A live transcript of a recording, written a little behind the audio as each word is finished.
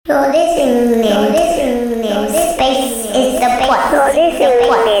You're listening to Space is the Plot. You're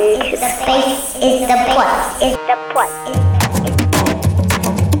listening to Space is the Plot. Is the Plot.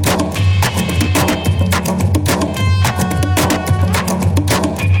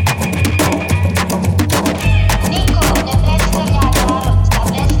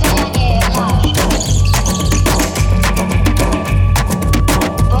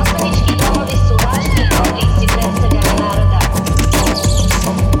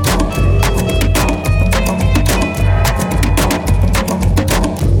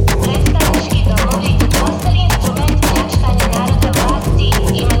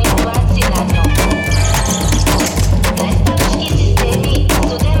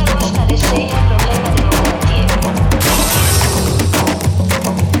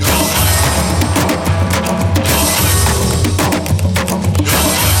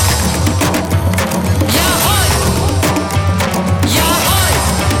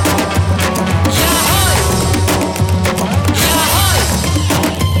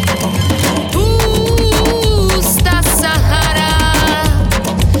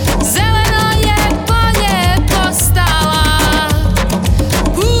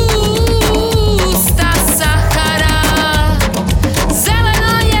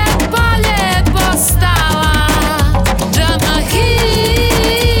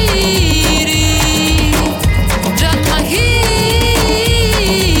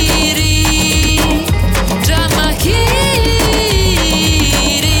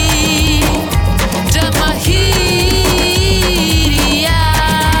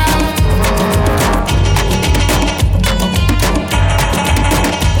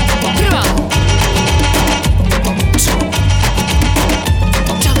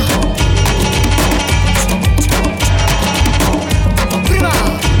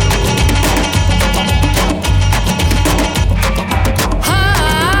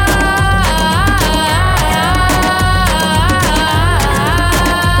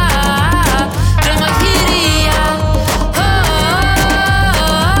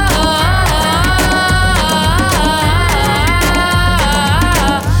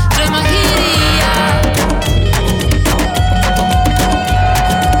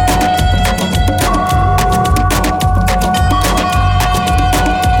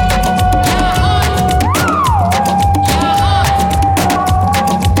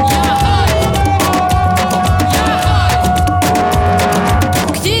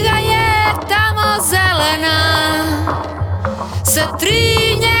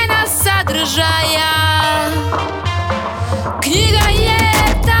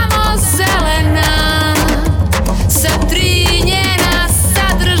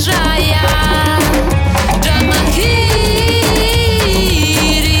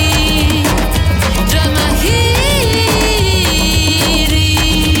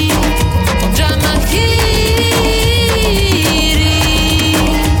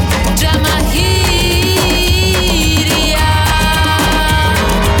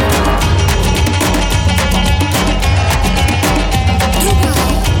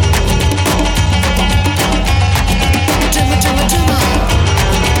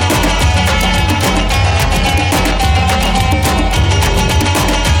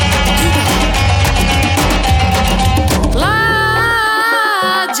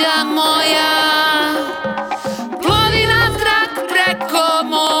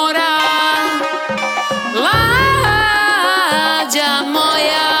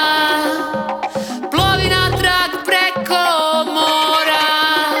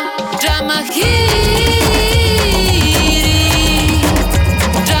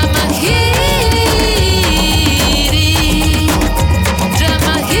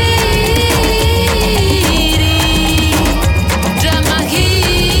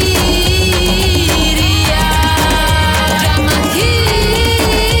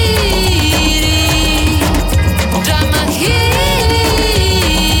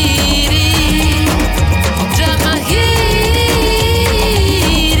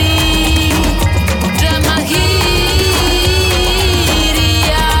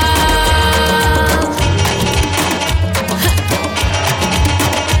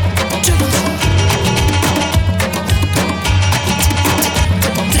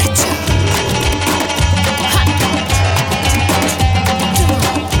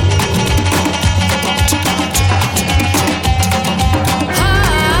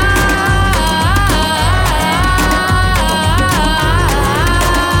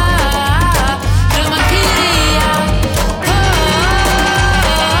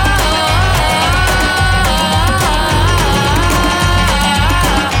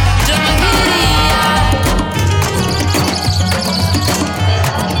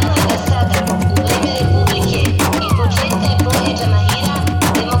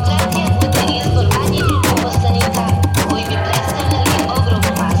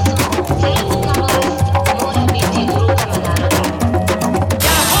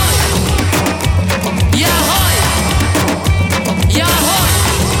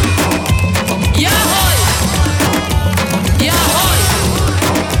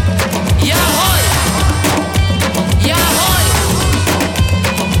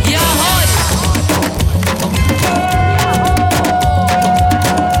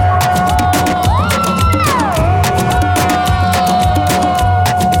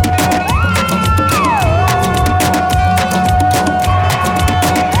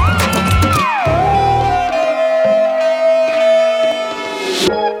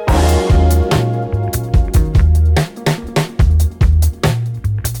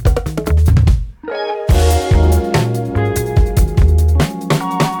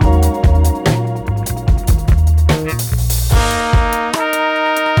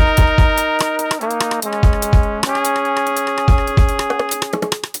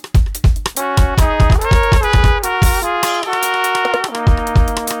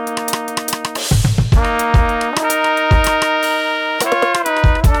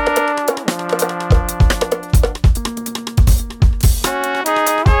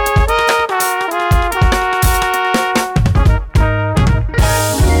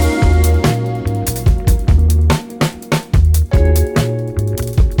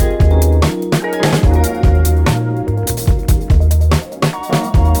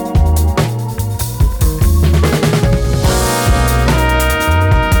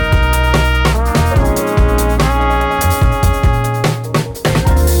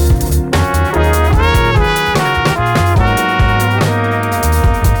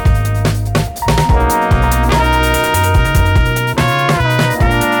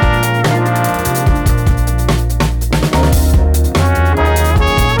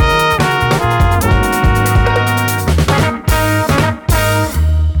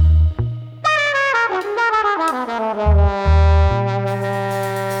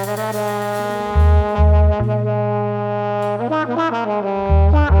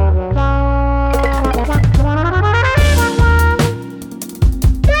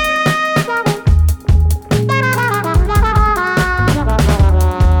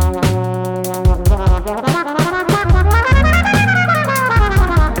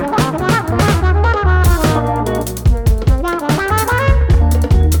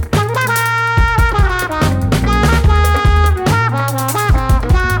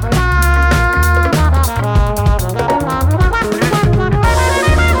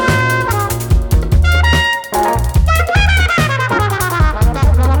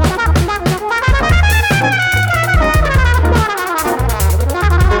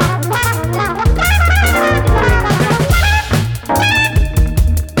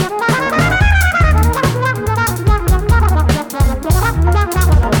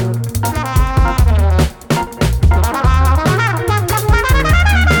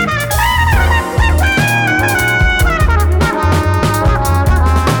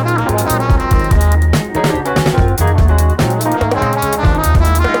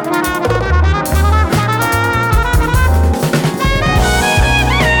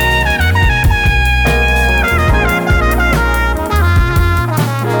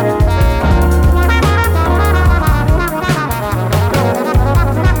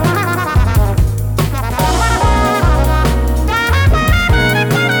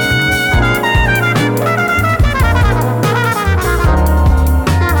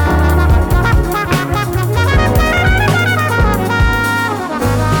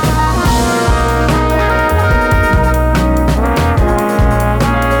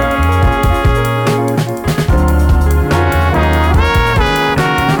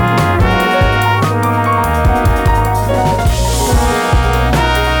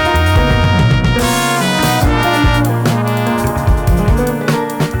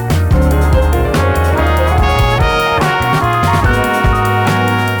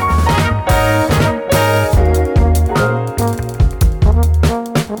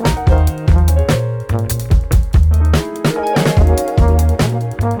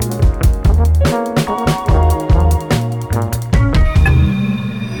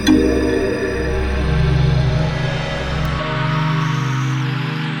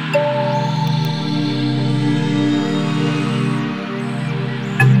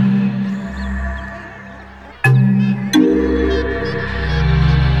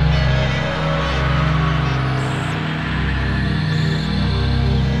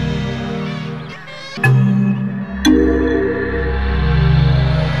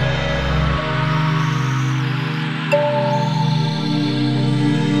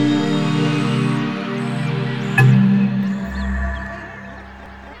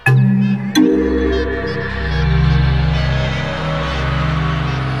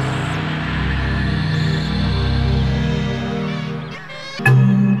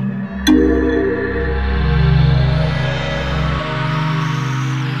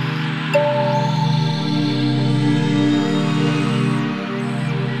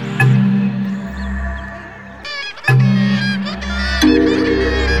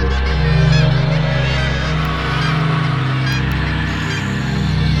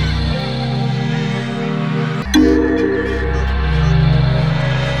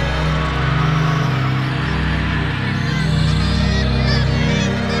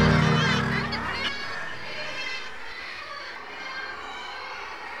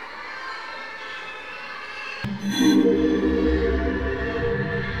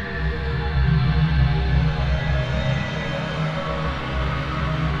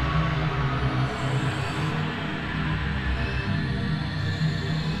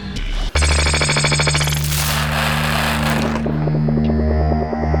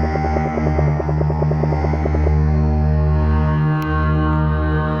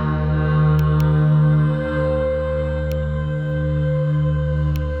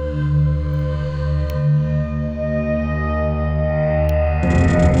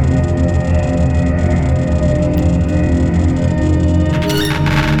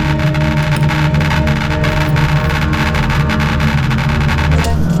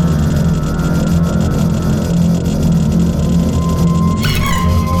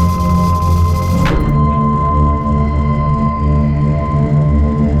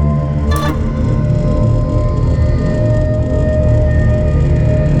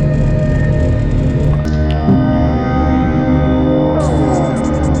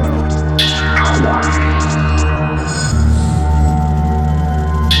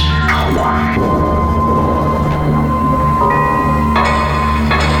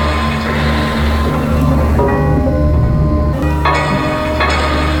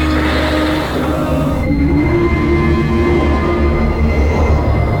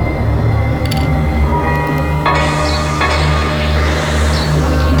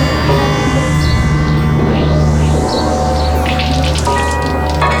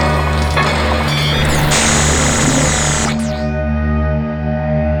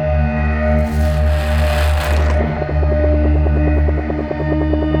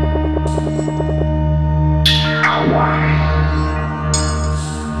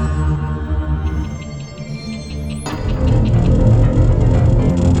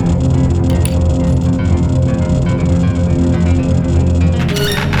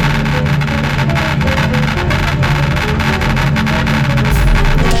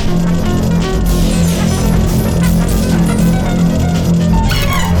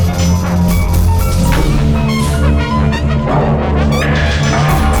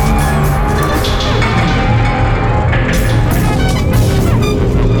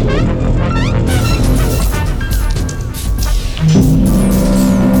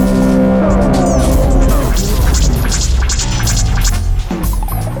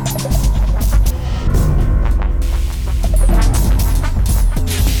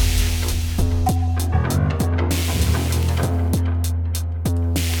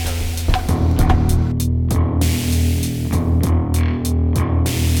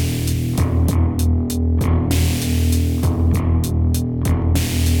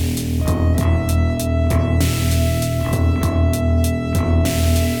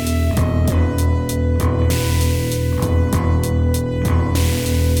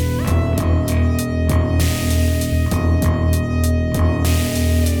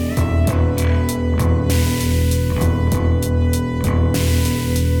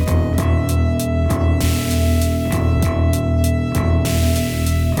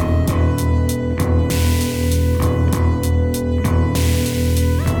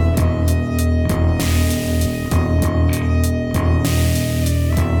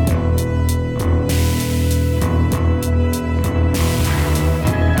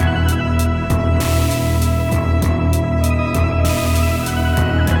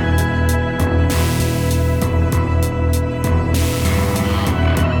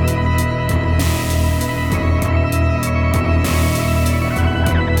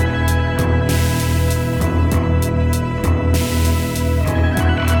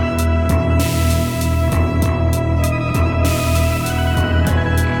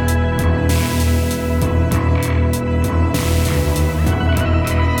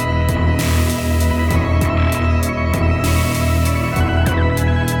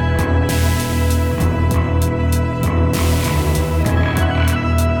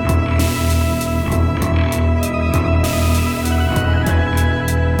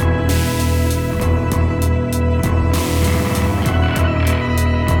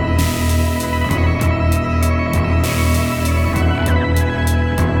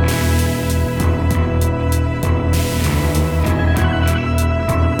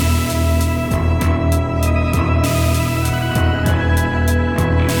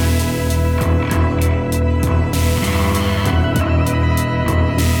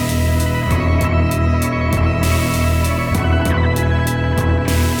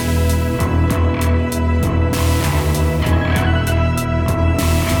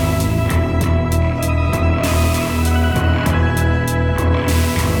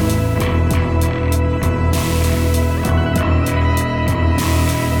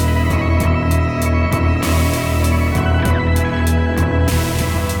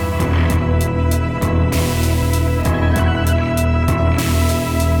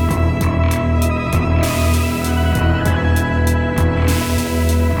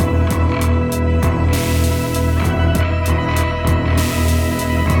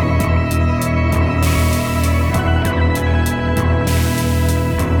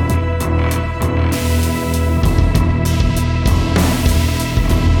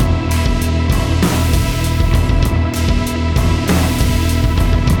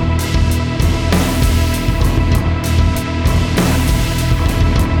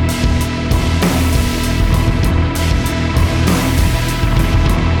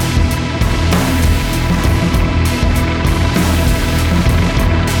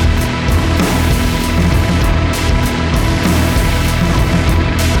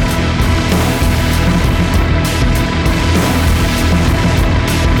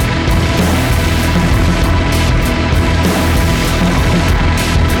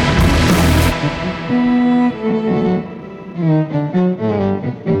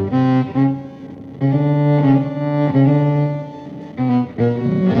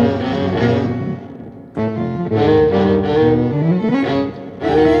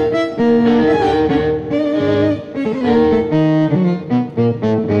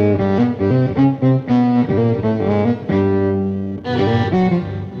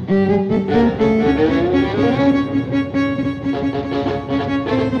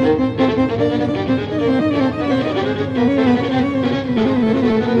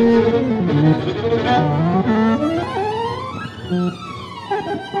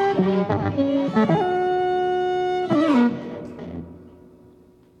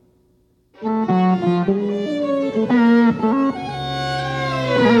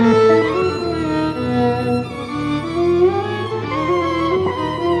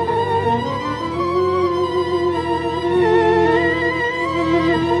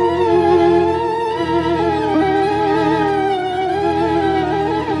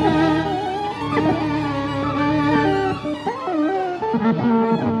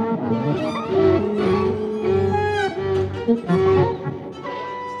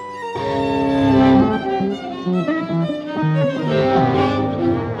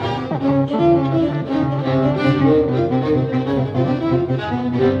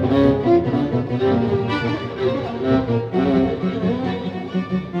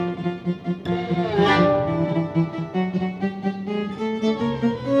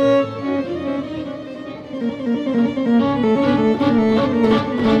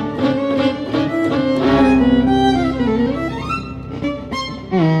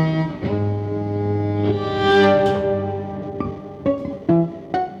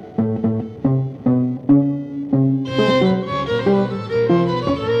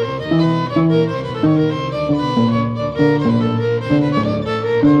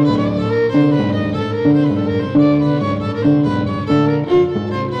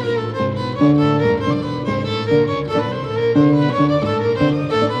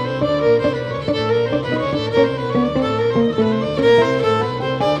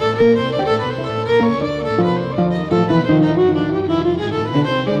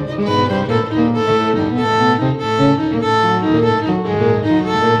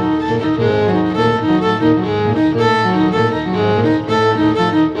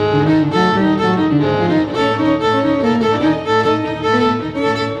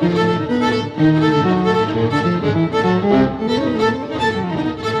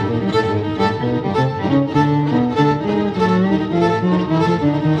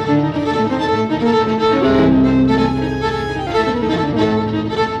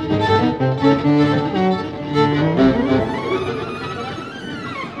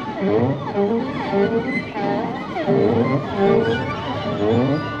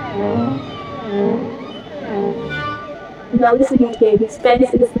 You're listening to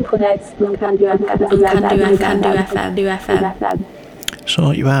Space is the Place on Candu FM.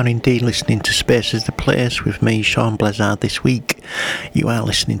 So you are indeed listening to Space is the Place with me, Sean Blizzard. This week you are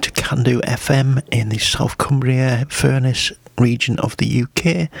listening to Candu FM in the South Cumbria Furness region of the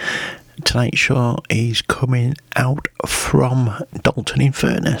UK. Tonight's show is coming out from Dalton in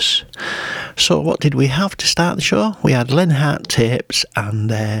Furness. So what did we have to start the show? We had Lenhart Tapes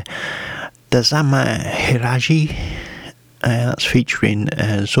and Dazama Hiraji. That's featuring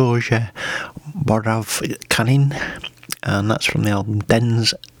Zoja Boravkanin, and that's from the album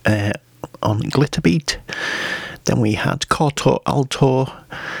Dens on Glitterbeat. Then we had Koto Alto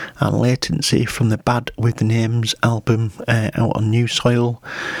and Latency from the Bad with the Names album out on New Soil.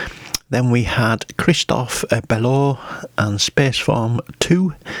 Then we had Christophe Bello and Spaceform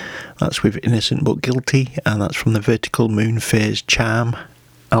 2, that's with Innocent But Guilty, and that's from the Vertical Moon Phase Charm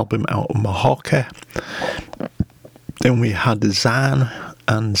album out of Mahorca. Then we had Zan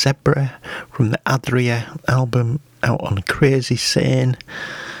and Zebra from the Adria album out on Crazy Sane.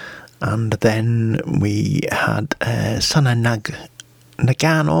 And then we had Sana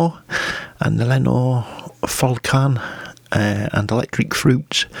Nagano and Leno Falcon and Electric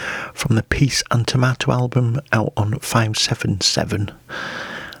Fruits from the Peace and Tomato album out on 577.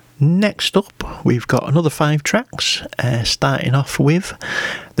 Next up, we've got another 5 tracks, starting off with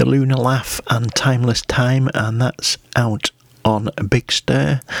The Lunar Laugh and Timeless Time, and that's out on Big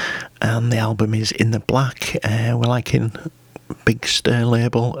Stir, and the album is In the Black. We're liking Big Stir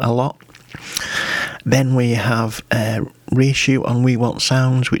label a lot. Then we have Reissue on We Want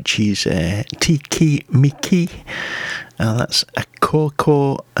Sounds, which is Tiki Miki, and that's a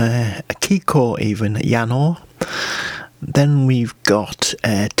Kiko even, Yano. Then we've got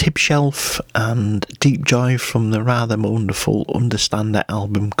Tip Shelf and Deep Joy from the rather wonderful Understander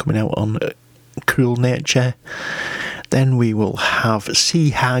album coming out on Cruel Nature. Then we will have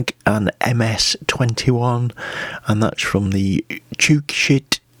Sea Hag and MS21, and that's from the Chook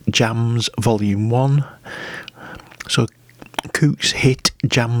Shit Jams Volume 1. So Kook's Hit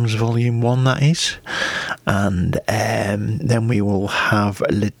Jams Volume 1, that is. And then we will have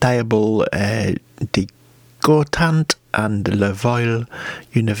Le Diable Degotant and Le Voile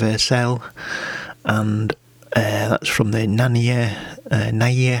Universel, and That's from the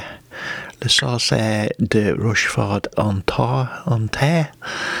Naye, Le Sauce de Rochefort en Terre,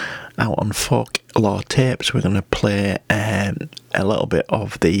 out on Folklore Tapes. We're going to play a little bit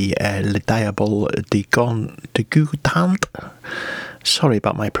of the Le Diable de Goutant. Sorry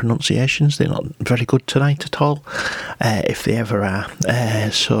about my pronunciations, they're not very good tonight at all, if they ever are.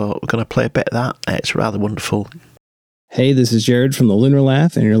 So we're going to play a bit of that. It's rather wonderful. Hey, this is Jared from the Lunar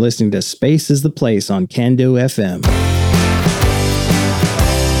Laugh, and you're listening to Space is the Place on Can-Do FM.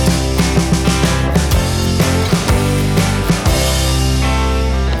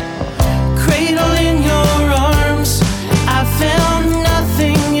 Cradle in your arms, I found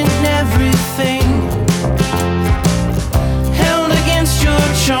nothing and everything. Held against your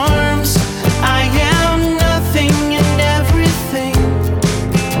charms, I am nothing and everything.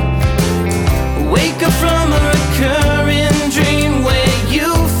 Wake up from a recurring dream where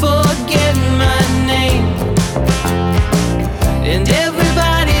you forget my name. And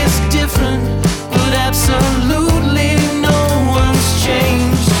everybody's different, but absolutely no one's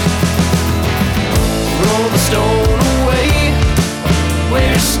changed. Roll the stone away,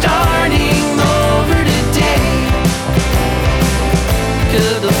 we're starting over today.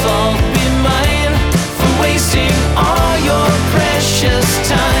 Could the fault be mine for wasting all your precious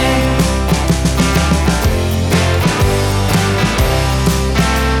time?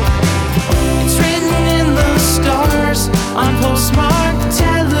 It's written in the stars on postmarked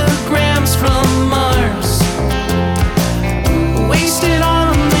telegrams from Mars. Wasted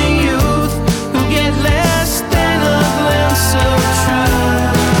on the youth who get less than a glimpse of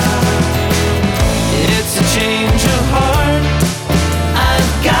truth. It's a change of heart,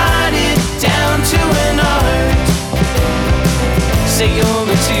 I've got it down to an art. Say your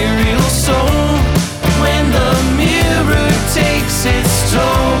material soul when the mirror takes its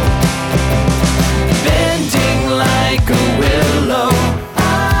toll. Bending like a willow,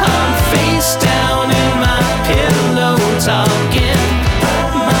 I'm face down in my pillow, talking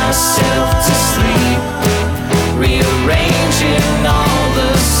myself to sleep, rearranging all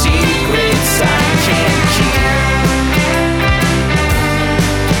the secrets I can't keep.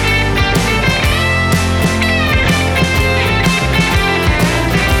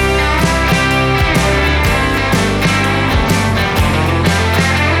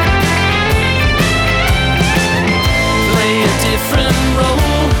 Play a different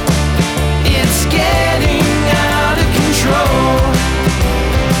role, it's getting out of control.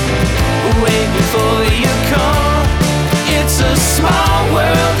 Wait before you call, it's a small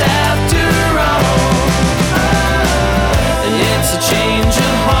world after all. It's a change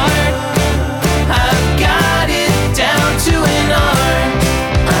of heart, I've got it down to an art.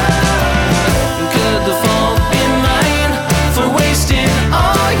 Could the fault be mine for wasting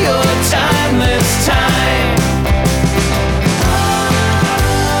all your timeless time?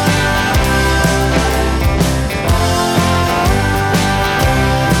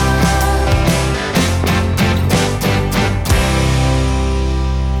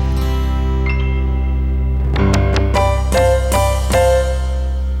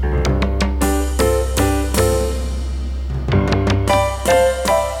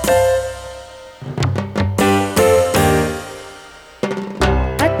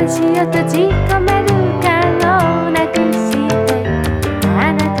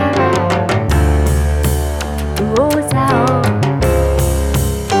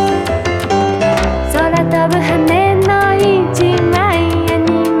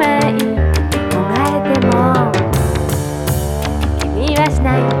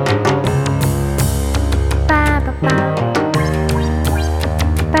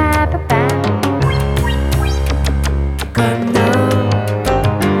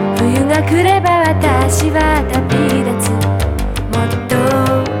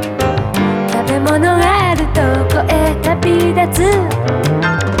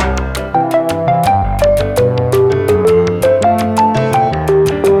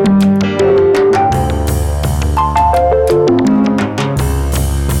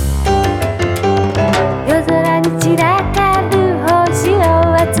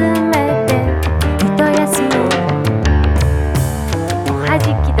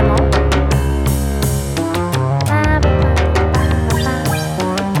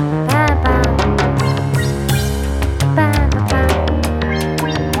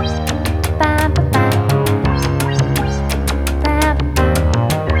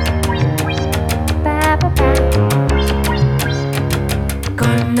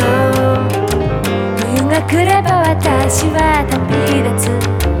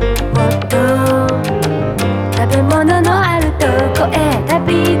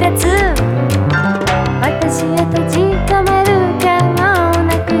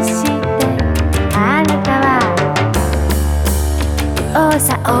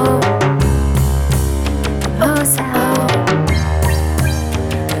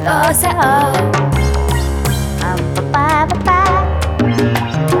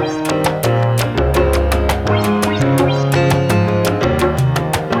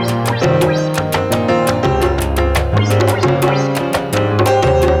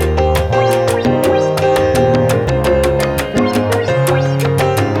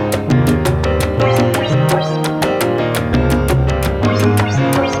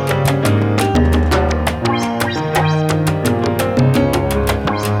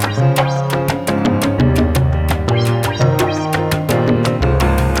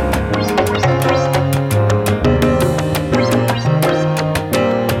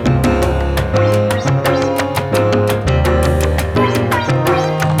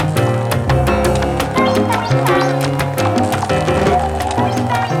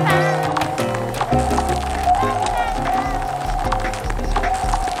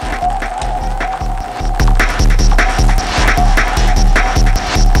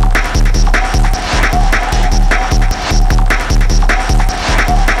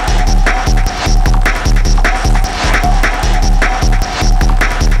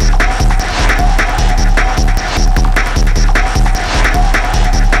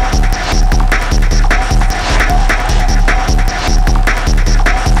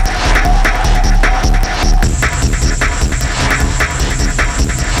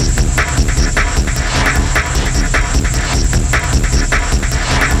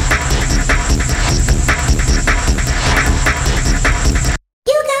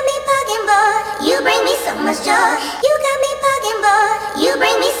 much joy. You got me bugging, boy. You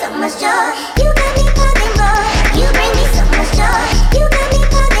bring me so much joy. You got me bugging, boy. You bring me so much joy. You got me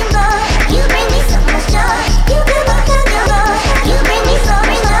bugging, boy. You bring me so much joy. You got me bugging, boy. You bring me so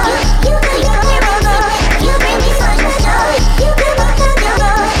much joy. You got me bugging, boy. You bring me so much joy. You got me bugging,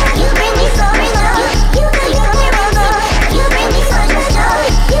 boy. You bring me so much joy. You got me bugging, boy. You bring me so much joy.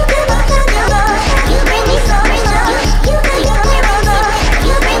 You got me bugging, boy. You bring me so much joy. You got me bugging, boy.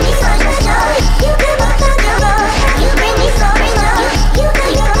 You bring me so much joy. You got me bugging, boy. You bring me so much joy. You got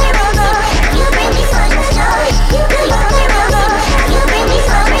me bugging, boy. You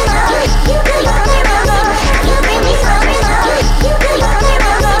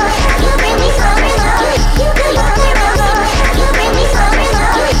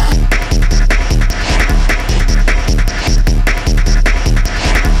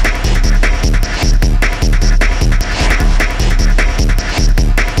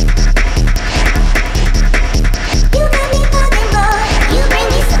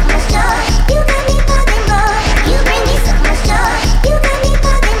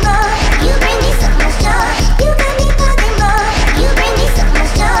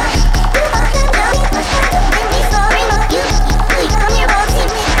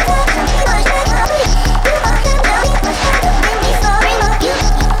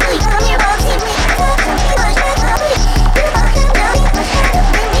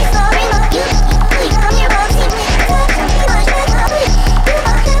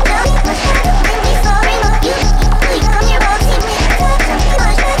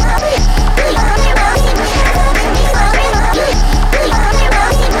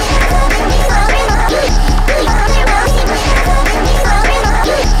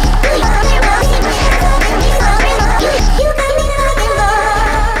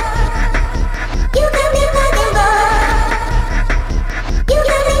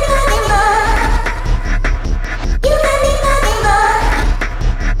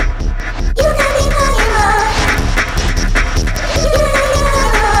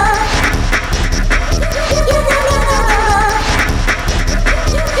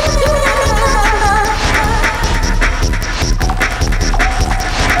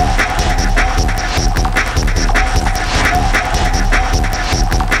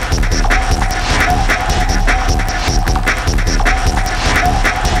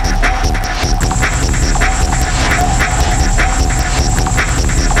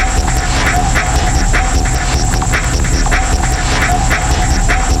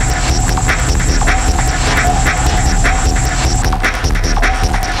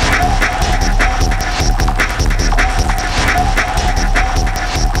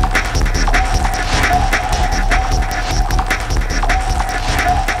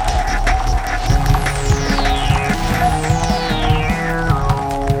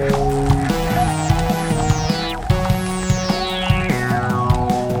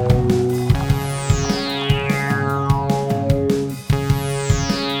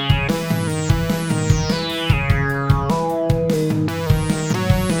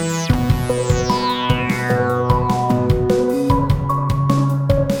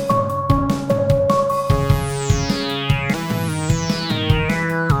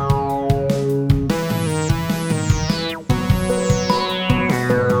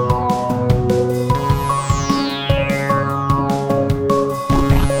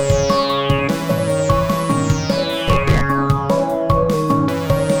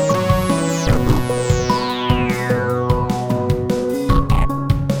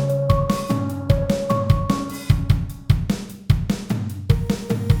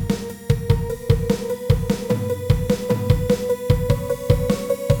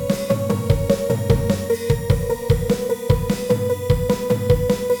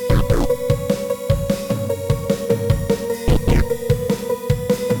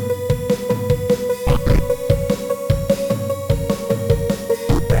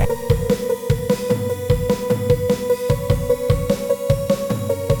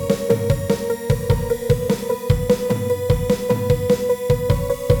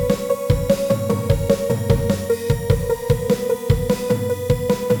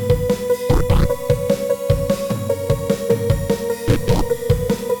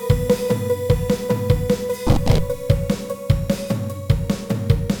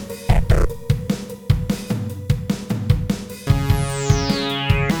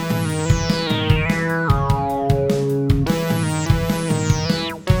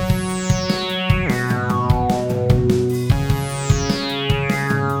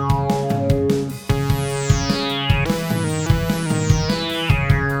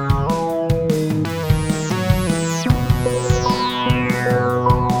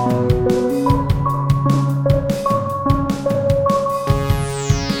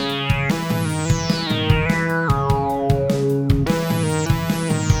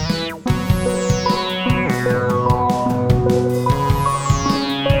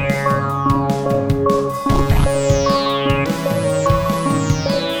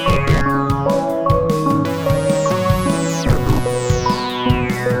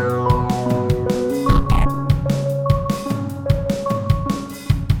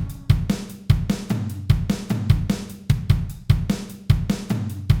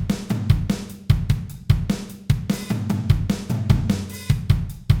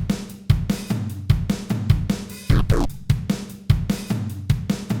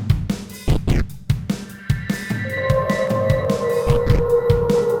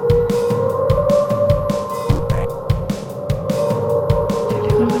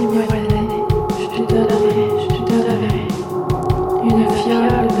une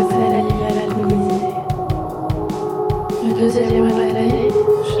fiole de salive alcoolisée. Le deuxième mois de l'année,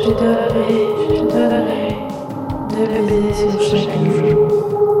 je te donnerai de baiser sur chaque jour.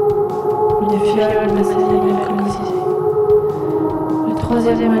 Une fiole de salive alcoolisée. Le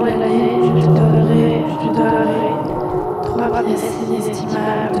troisième mois de l'année, je te donnerai 3 pièces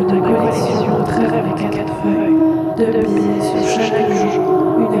inestimables de ma collection de trèfles avec 4 feuilles, de baiser sur chaque jour,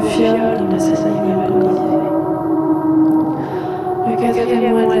 une fiole de salive alcoolisée. Le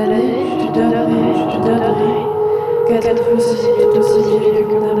quatrième mois de l'année, je te donnerai 4 fossiles tout aussi vieux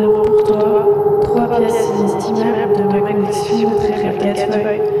que mon amour pour toi, 3 pièces inestimables de ma collection de trèfles avec 4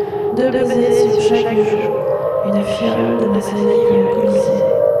 feuilles, de baiser sur chaque jour, une fiole de ma salive alcoolisée.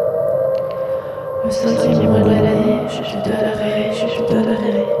 Le cinquième mois de l'année, je te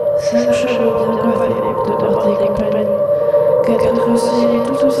donnerai 5 chevaux bien coiffés pour te porter compagnie, 4 fossiles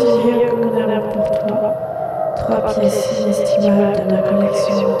tout aussi vieux que mon amour pour toi, 3 pièces inestimables de ma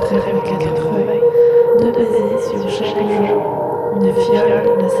collection de trèfles avec 4 feuilles, de baiser sur chaque jour, une fiole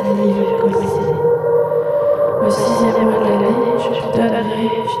de ma salive alcoolisée. Le sixième mois de l'année, je te donnerai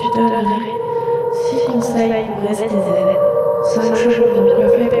 6 conseils pour rester zen, 5 chevaux bien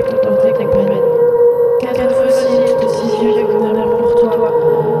coiffés pour te porter compagnie, 4 fossiles tout aussi vieux que mon amour pour toi,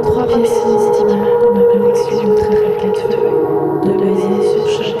 3 pièces inestimables de ma collection de trèfles avec 4 feuilles, de baiser sur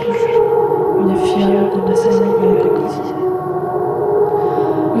chaque jour, une fiole de ma salive alcoolisée.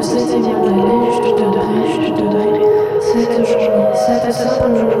 Le septième mois de l'année, je te donnerai 7 journées, 7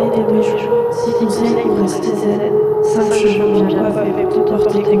 simples journées de mes jours, 6 conseils pour rester zen, 5 chevaux bien coiffés pour te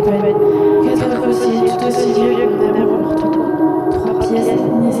porter compagnie, 4 fossiles tout aussi vieux que mon amour pour toi, 3 pièces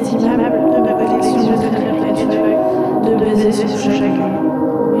inestimables de ma collection de trèfles avec 4 feuilles, de baiser sur chaque jour,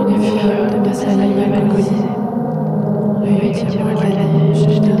 une fiole de ma salive alcoolisée. Le huitième mois de l'année, je te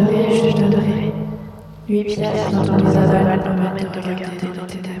donnerai 8 pièces quand on les avale permettent de regarder dans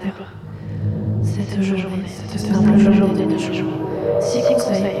tes ténèbres. Cette journée, cette simple journée de jour, 6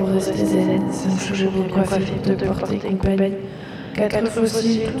 conseils pour rester zen, 5 chevaux bien coiffés pour te porter compagnie, 4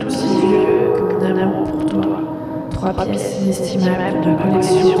 fossiles tout aussi vieux que mon amour pour toi, 3 pièces inestimables de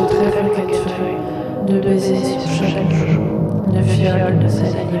collection de trèfles avec 4 feuilles, de baiser sur chaque jour, une fiole de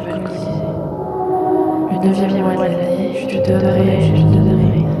salive alcoolisée. Le neuvième mois de l'année, je te donnerai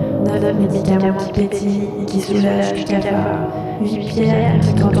 9 médicaments qui pétillent et qui soulagent du cafard, 8 pierres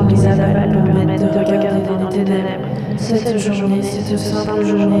qui, quand on les avale, permettent de regarder dans les ténèbres. Cette journée, cette simple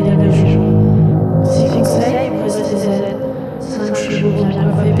journée de mes jours. 6 conseils pour rester zen, 5 chevaux bien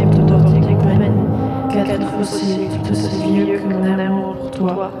coiffés pour te porter compagnie, 4 fossiles tout aussi vieux que mon amour pour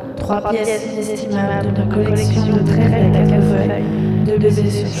toi, 3 pièces inestimables de ma collection de trèfles avec 4 feuilles, de baiser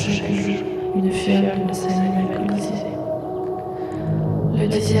sur chaque jour, une fiole de salive alcoolisée. Le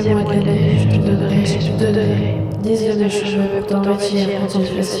dixième mois de l'année, je te donnerai 10 yeux de cheveux pour t'envêtir quand il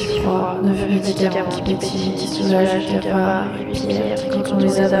fait si froid, 9 médicaments qui pétillent, qui soulagent le cafard, 8 pierres qui, quand on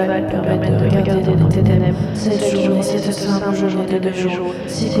les avale, permettent de regarder dans les ténèbres. Cette journée, cette simple journée de 2 jours,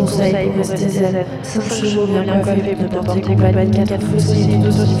 6 conseils pour rester zen, 5 chevaux bien coiffés pour te porter compagnie, 4 fossiles tout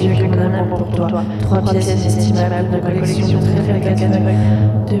aussi vieux que mon amour pour toi, 3 pièces inestimables de ma collection de trèfles avec 4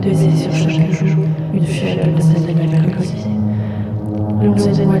 feuilles, de baiser sur chaque jour, une fiole de salive alcoolisée. Le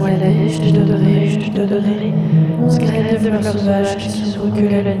 11e mois de l'année, je te donnerai 11 graines de fleurs sauvages qui s'ouvrent que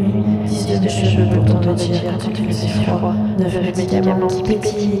la nuit, 10 yeux de cheveux pour t'envêtir quand il fait si froid, 9 médicaments qui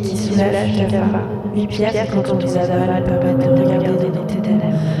pétillent et qui soulagent le cafard, 8 pierres quand on les avale permettent de regarder dans tes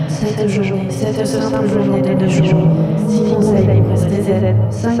ténèbres. Cette journée, cette simple journée de 2 jours, 6 conseils pour rester zen,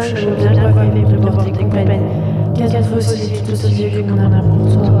 5 chevaux bien coiffés pour te porter compagnie, 4 fossiles tout aussi vieux que mon amour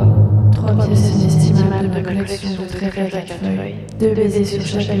pour toi, 3 pièces inestimables de ma collection de trèfles avec 4 feuilles, 2 baisers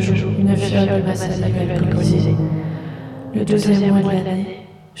sur chaque jour, une fiole de ma salive alcoolisée. Le 12e mois de l'année,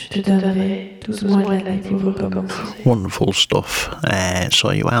 je te donnerai 12 mois de l'année pour recommencer. Wonderful stuff.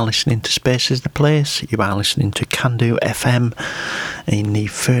 So you are listening to Space is the Place. You are listening to Can-Do FM in the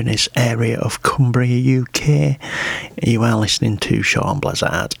Furness area of Cumbria, UK. You are listening to Sean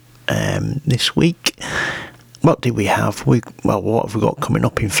Blizzard. This week, what do we have? What have we got coming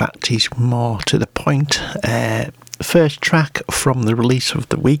up, in fact, is more to the point. First track from the release of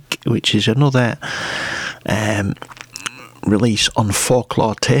the week, which is another release on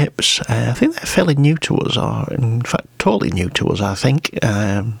Folklore Tapes. I think they're fairly new to us, or in fact totally new to us, I think,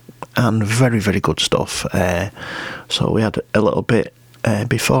 and very, very good stuff. So we had a little bit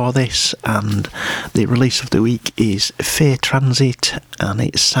before this, and the release of the week is Fair Transit, and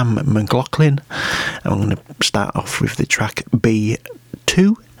it's Sam McLaughlin. I'm going to start off with the track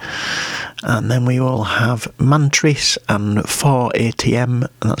B2, and then we will have Mantris and 4 ATM,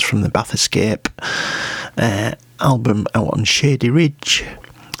 and that's from the Bath Escape. album out on Shady Ridge.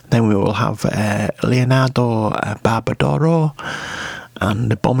 Then we will have Leonardo Barbadoro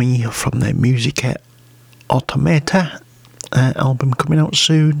and Bommy from the Musica Automata album coming out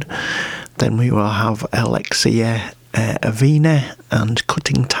soon. Then we will have Alexia Avena and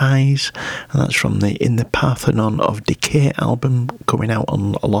Cutting Ties, and that's from the In the Parthenon of Decay album coming out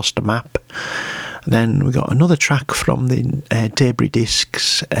on Lost Map. Then we got another track from the Debris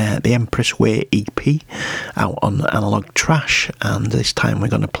Discs, the Empress Way EP, out on Analog Trash, and this time we're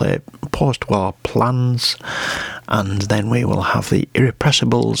going to play Post-War Plans, and then we will have the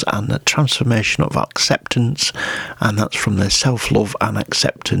Irrepressibles and the Transformation of Acceptance, and that's from the Self-Love and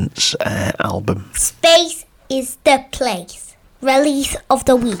Acceptance album. Space is the place. Release of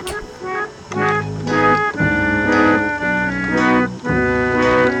the week.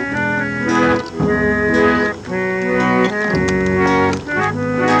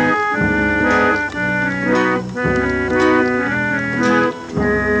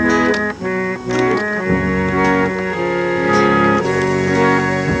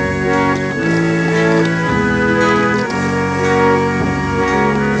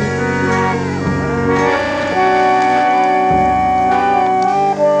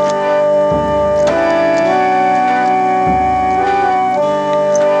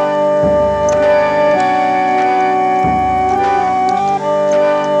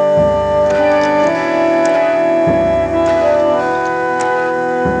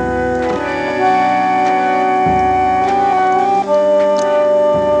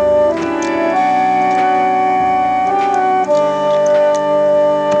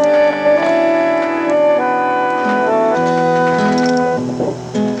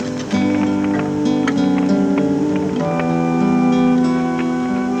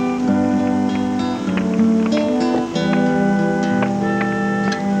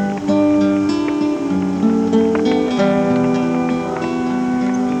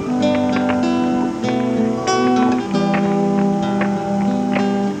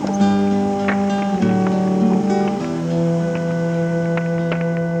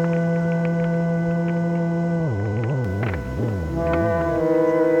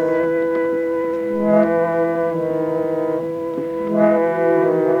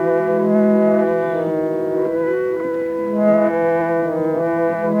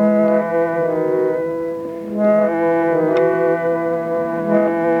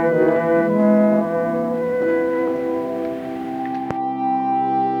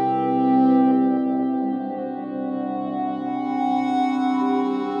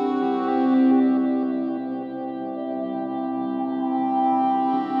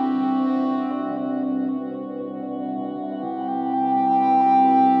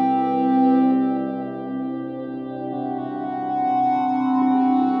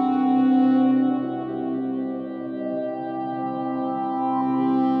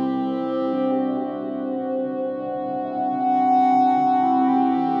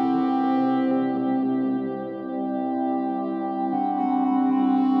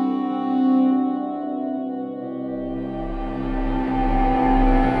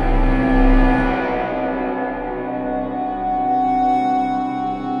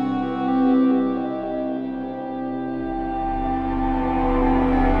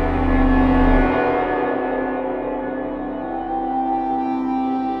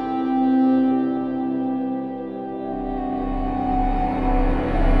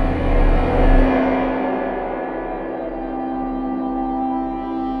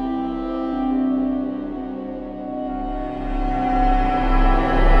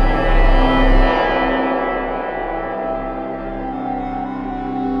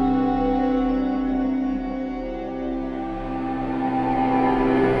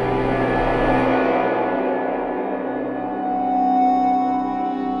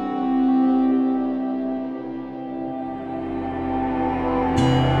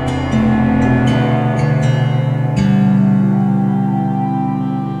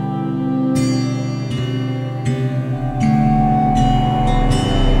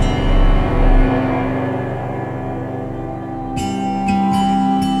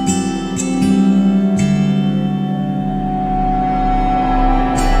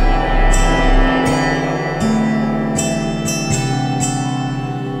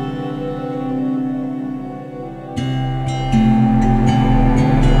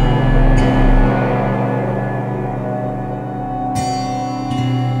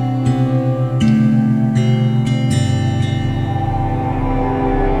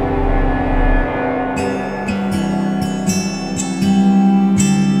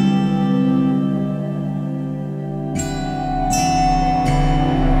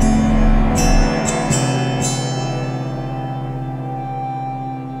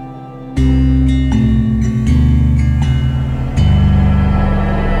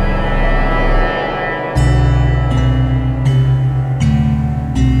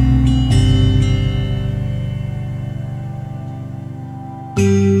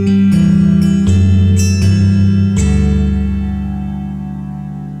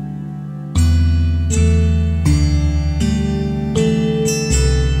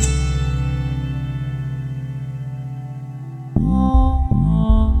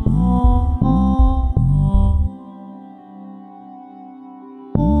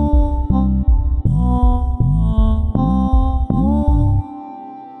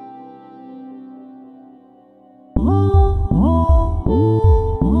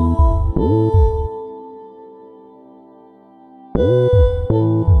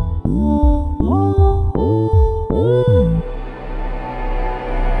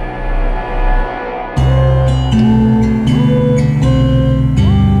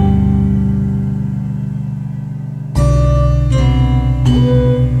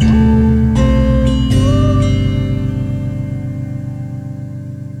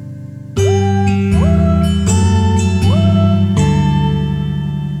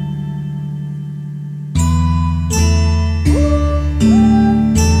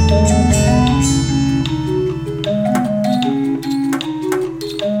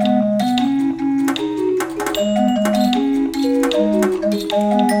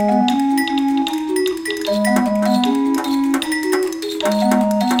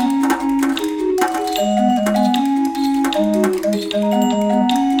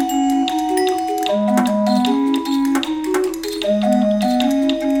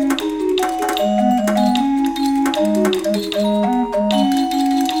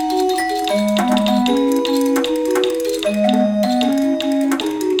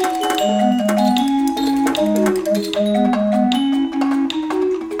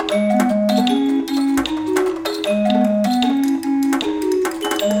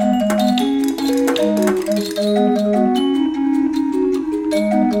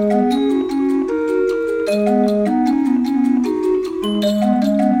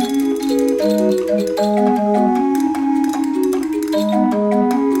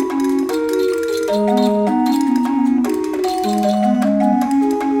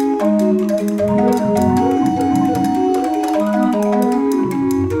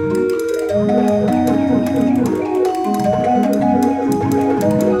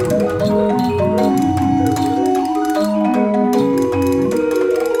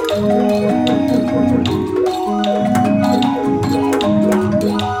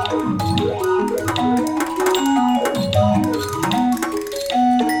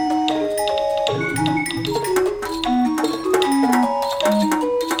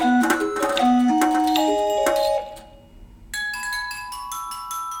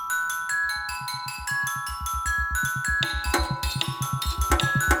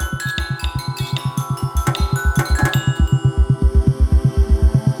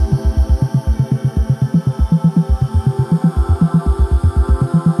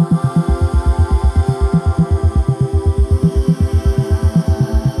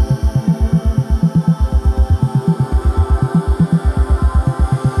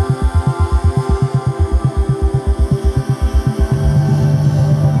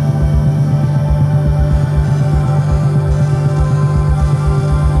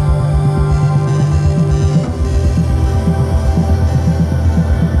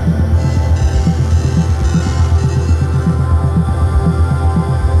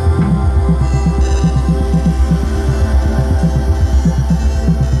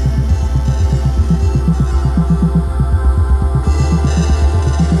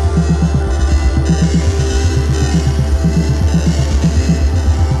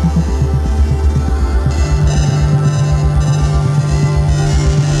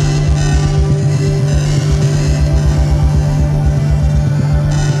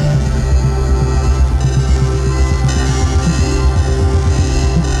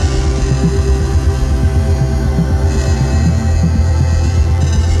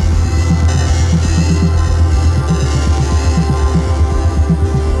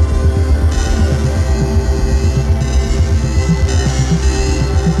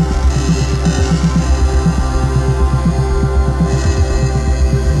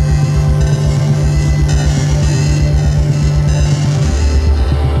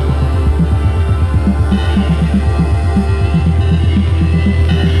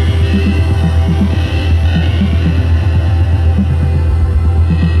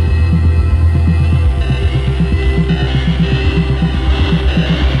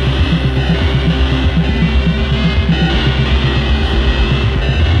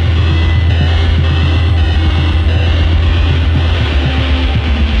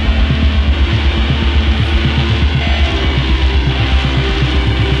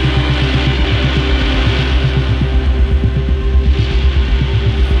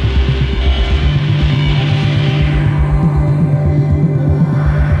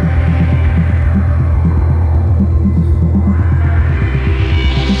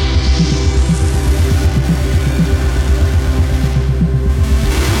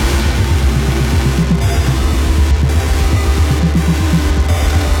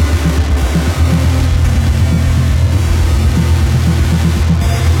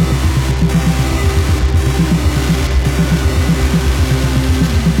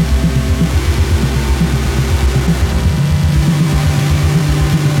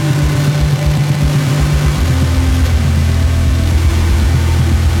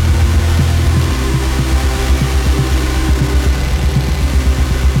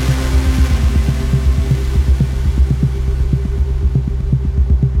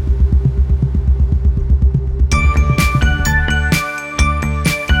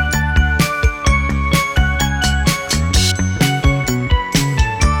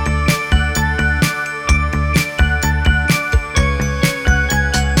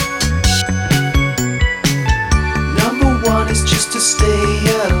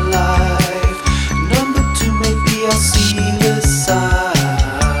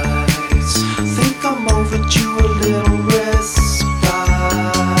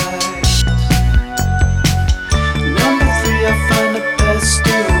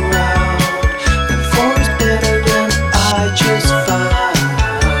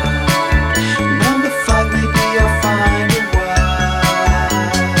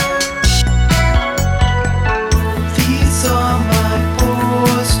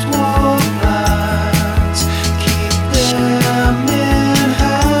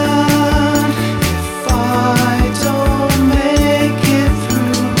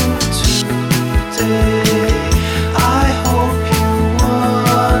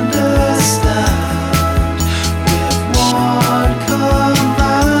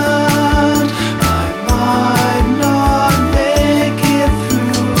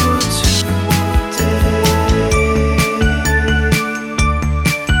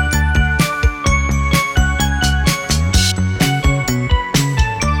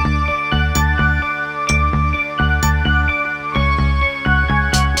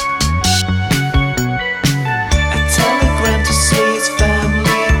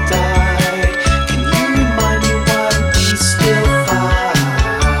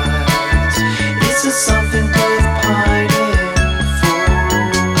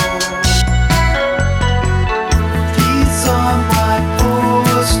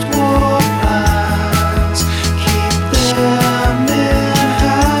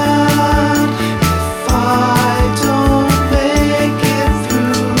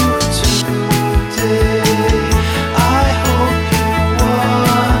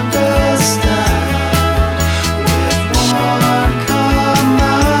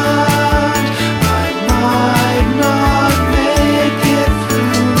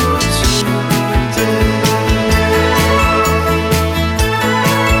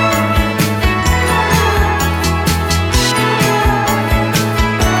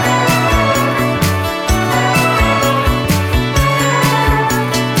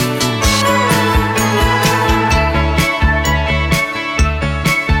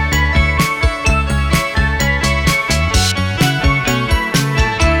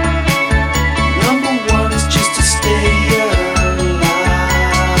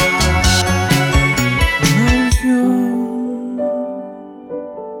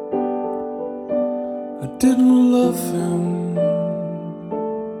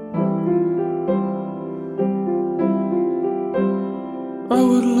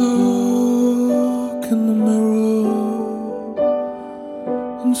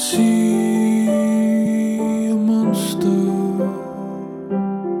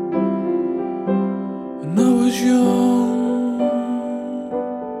 young,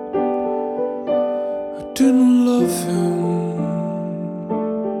 I didn't love him.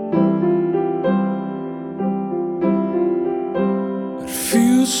 It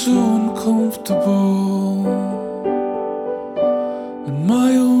feels so uncomfortable in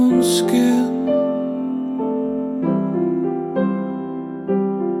my own skin.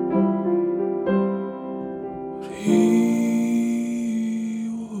 But he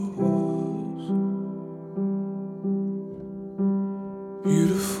was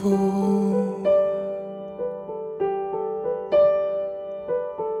beautiful.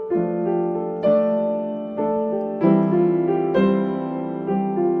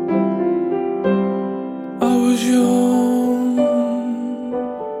 I was young,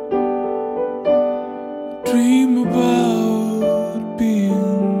 dream about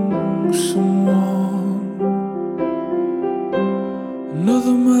being someone,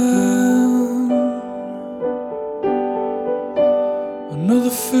 another man, another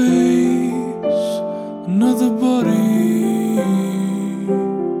face, another body,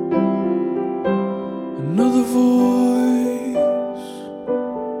 another voice.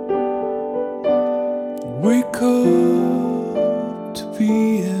 Wake up to be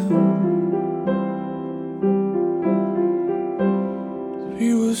him. He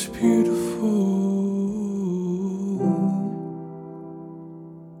was beautiful.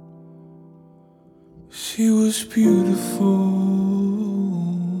 She was beautiful.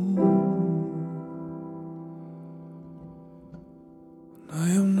 I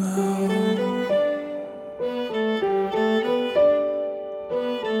am now.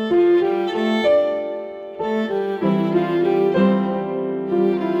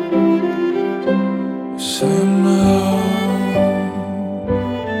 Yes, I am now.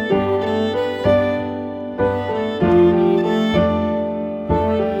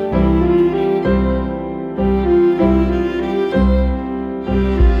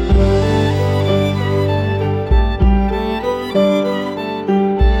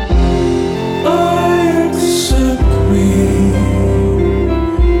 I accept me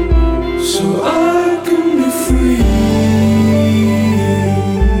so I can be free.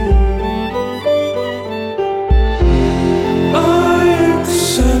 I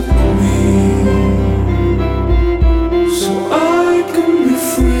accept me so I can be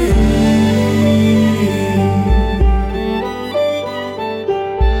free.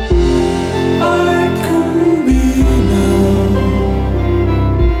 I can be now.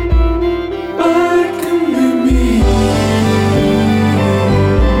 I can be me.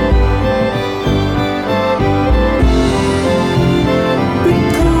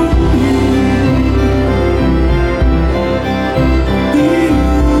 Become you. Be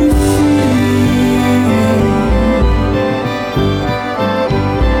free.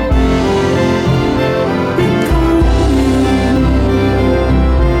 Become you.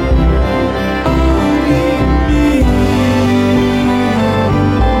 I'll be me. I'll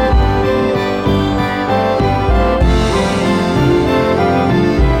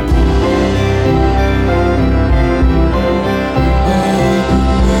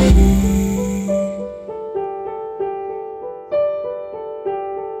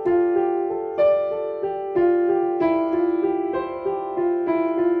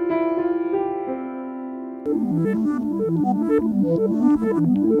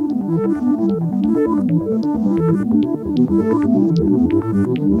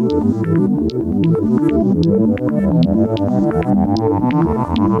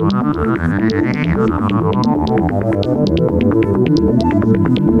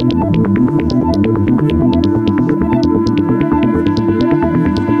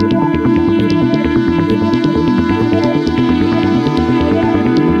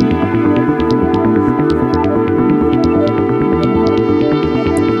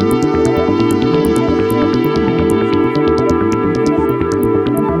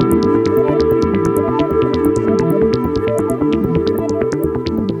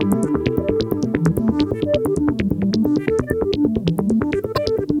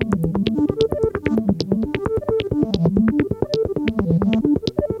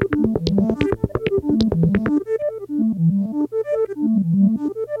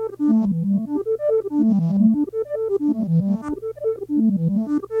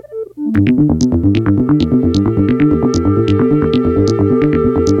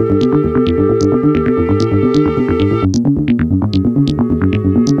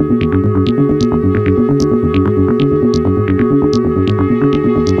be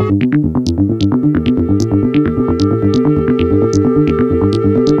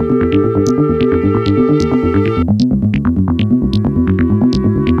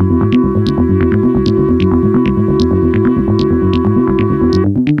me.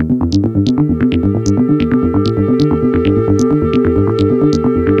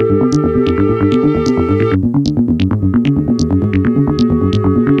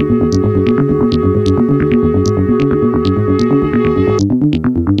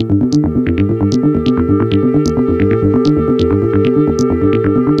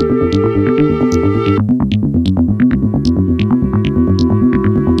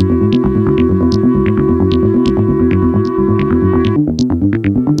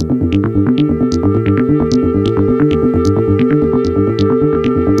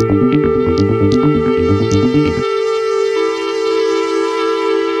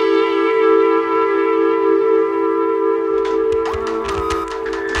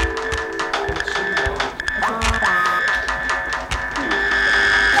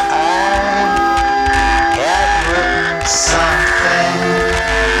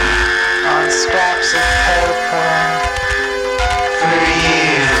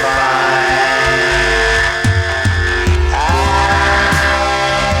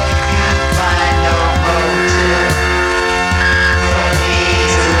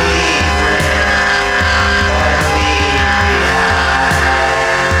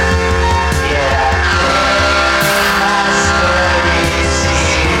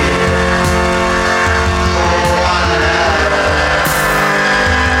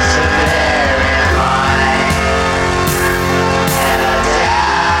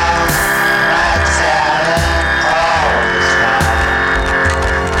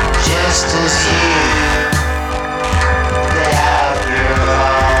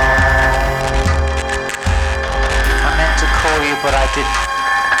 didn't.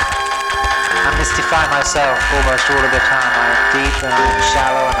 I mystify myself almost all of the time. I am deep and I am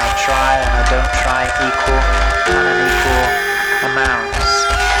shallow and I try and I don't try equal and unequal amounts.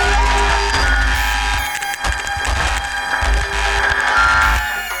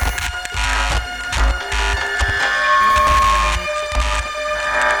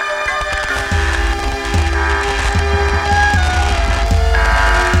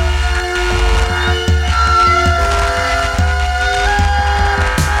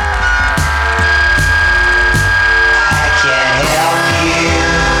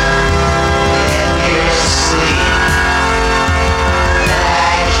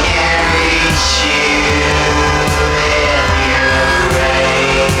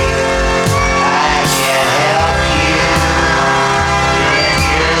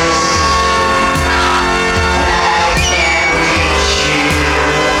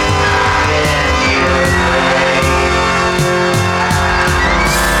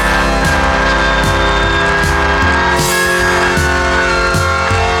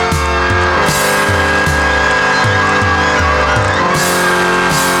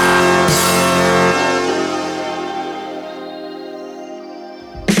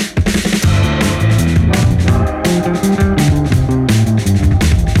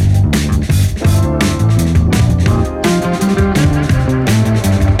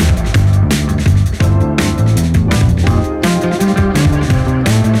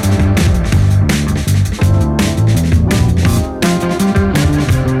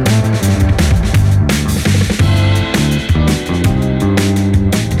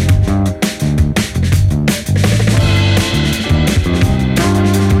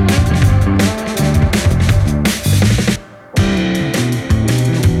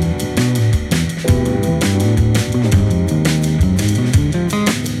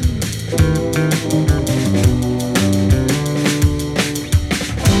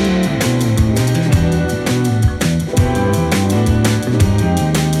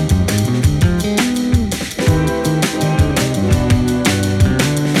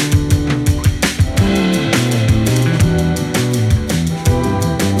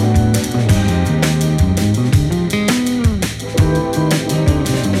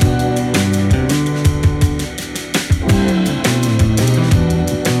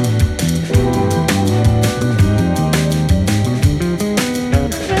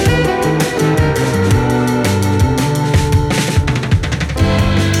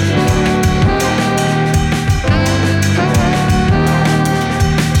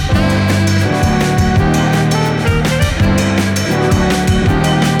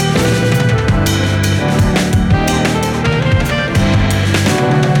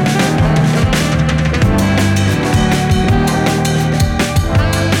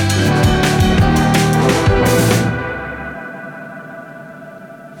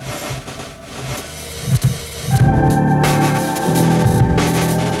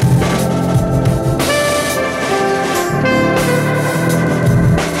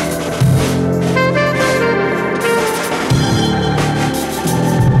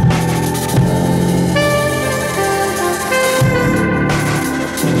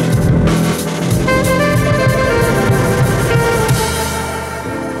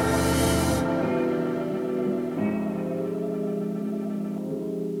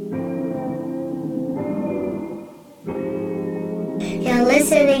 You're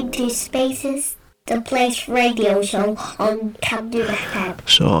listening to Spaces, the Place radio show on Camden FM.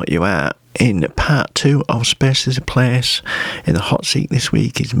 So you are in part 2 of Spaces the Place. In the hot seat this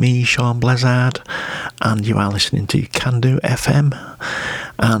week is me, Sean Blizzard, and you are listening to Candu FM.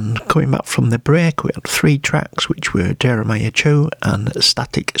 And coming back from the break, we had 3 tracks, which were Jeremiah Chu and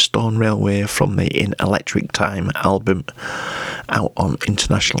Static Stone Railway from the In Electric Time album, out on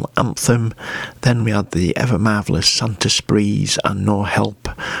International Anthem. Then we had the ever marvellous Santa Sprees and No Help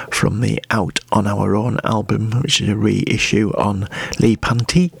from the Out on Our Own album, which is a reissue on Le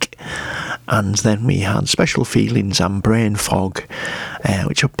Pantique. And then we had Special Feelings and Brain Fog,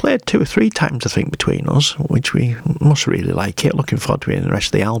 which I've played 2 or 3 times, I think, between us, which we must really like it. Looking forward to hearing the rest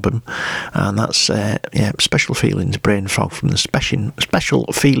of the album. And that's Special Feelings, Brain Fog from the Special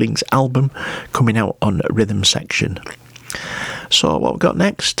Feelings album, coming out on Rhythm Section. So what we've got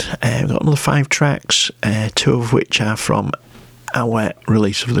next, we've got another 5 tracks, 2 of which are from our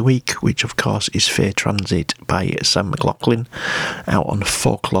release of the week, which of course is Fair Transit by Sam McLaughlin, out on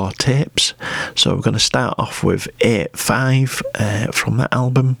Folklore Tapes. So we're going to start off with 8-5 from that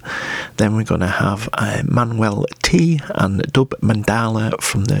album. Then we're going to have Manuel T and Dub Mandala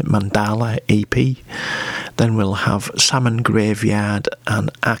from the Mandala EP. Then we'll have Salmon Graveyard and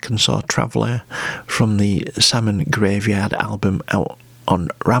Arkansas Traveller from the Salmon Graveyard album out on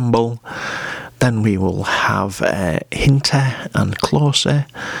Ramble. Then we will have Hinter and Closer,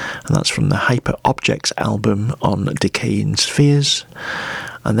 and that's from the Hyper Objects album on Decaying Spheres.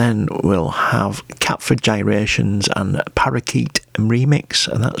 And then we'll have Catford Gyrations and Parakeet Remix,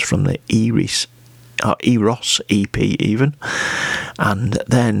 and that's from the Eros EP even. And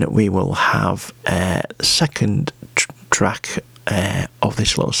then we will have a second track of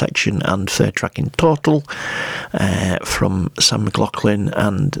this little section and third track in total from Sam McLaughlin,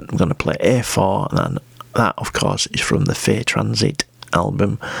 and I'm going to play A4, and that of course is from the Fair Transit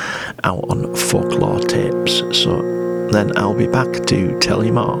album out on Folklore Tapes. So then I'll be back to tell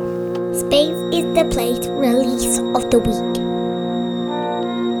you more. Space is the Place release of the week.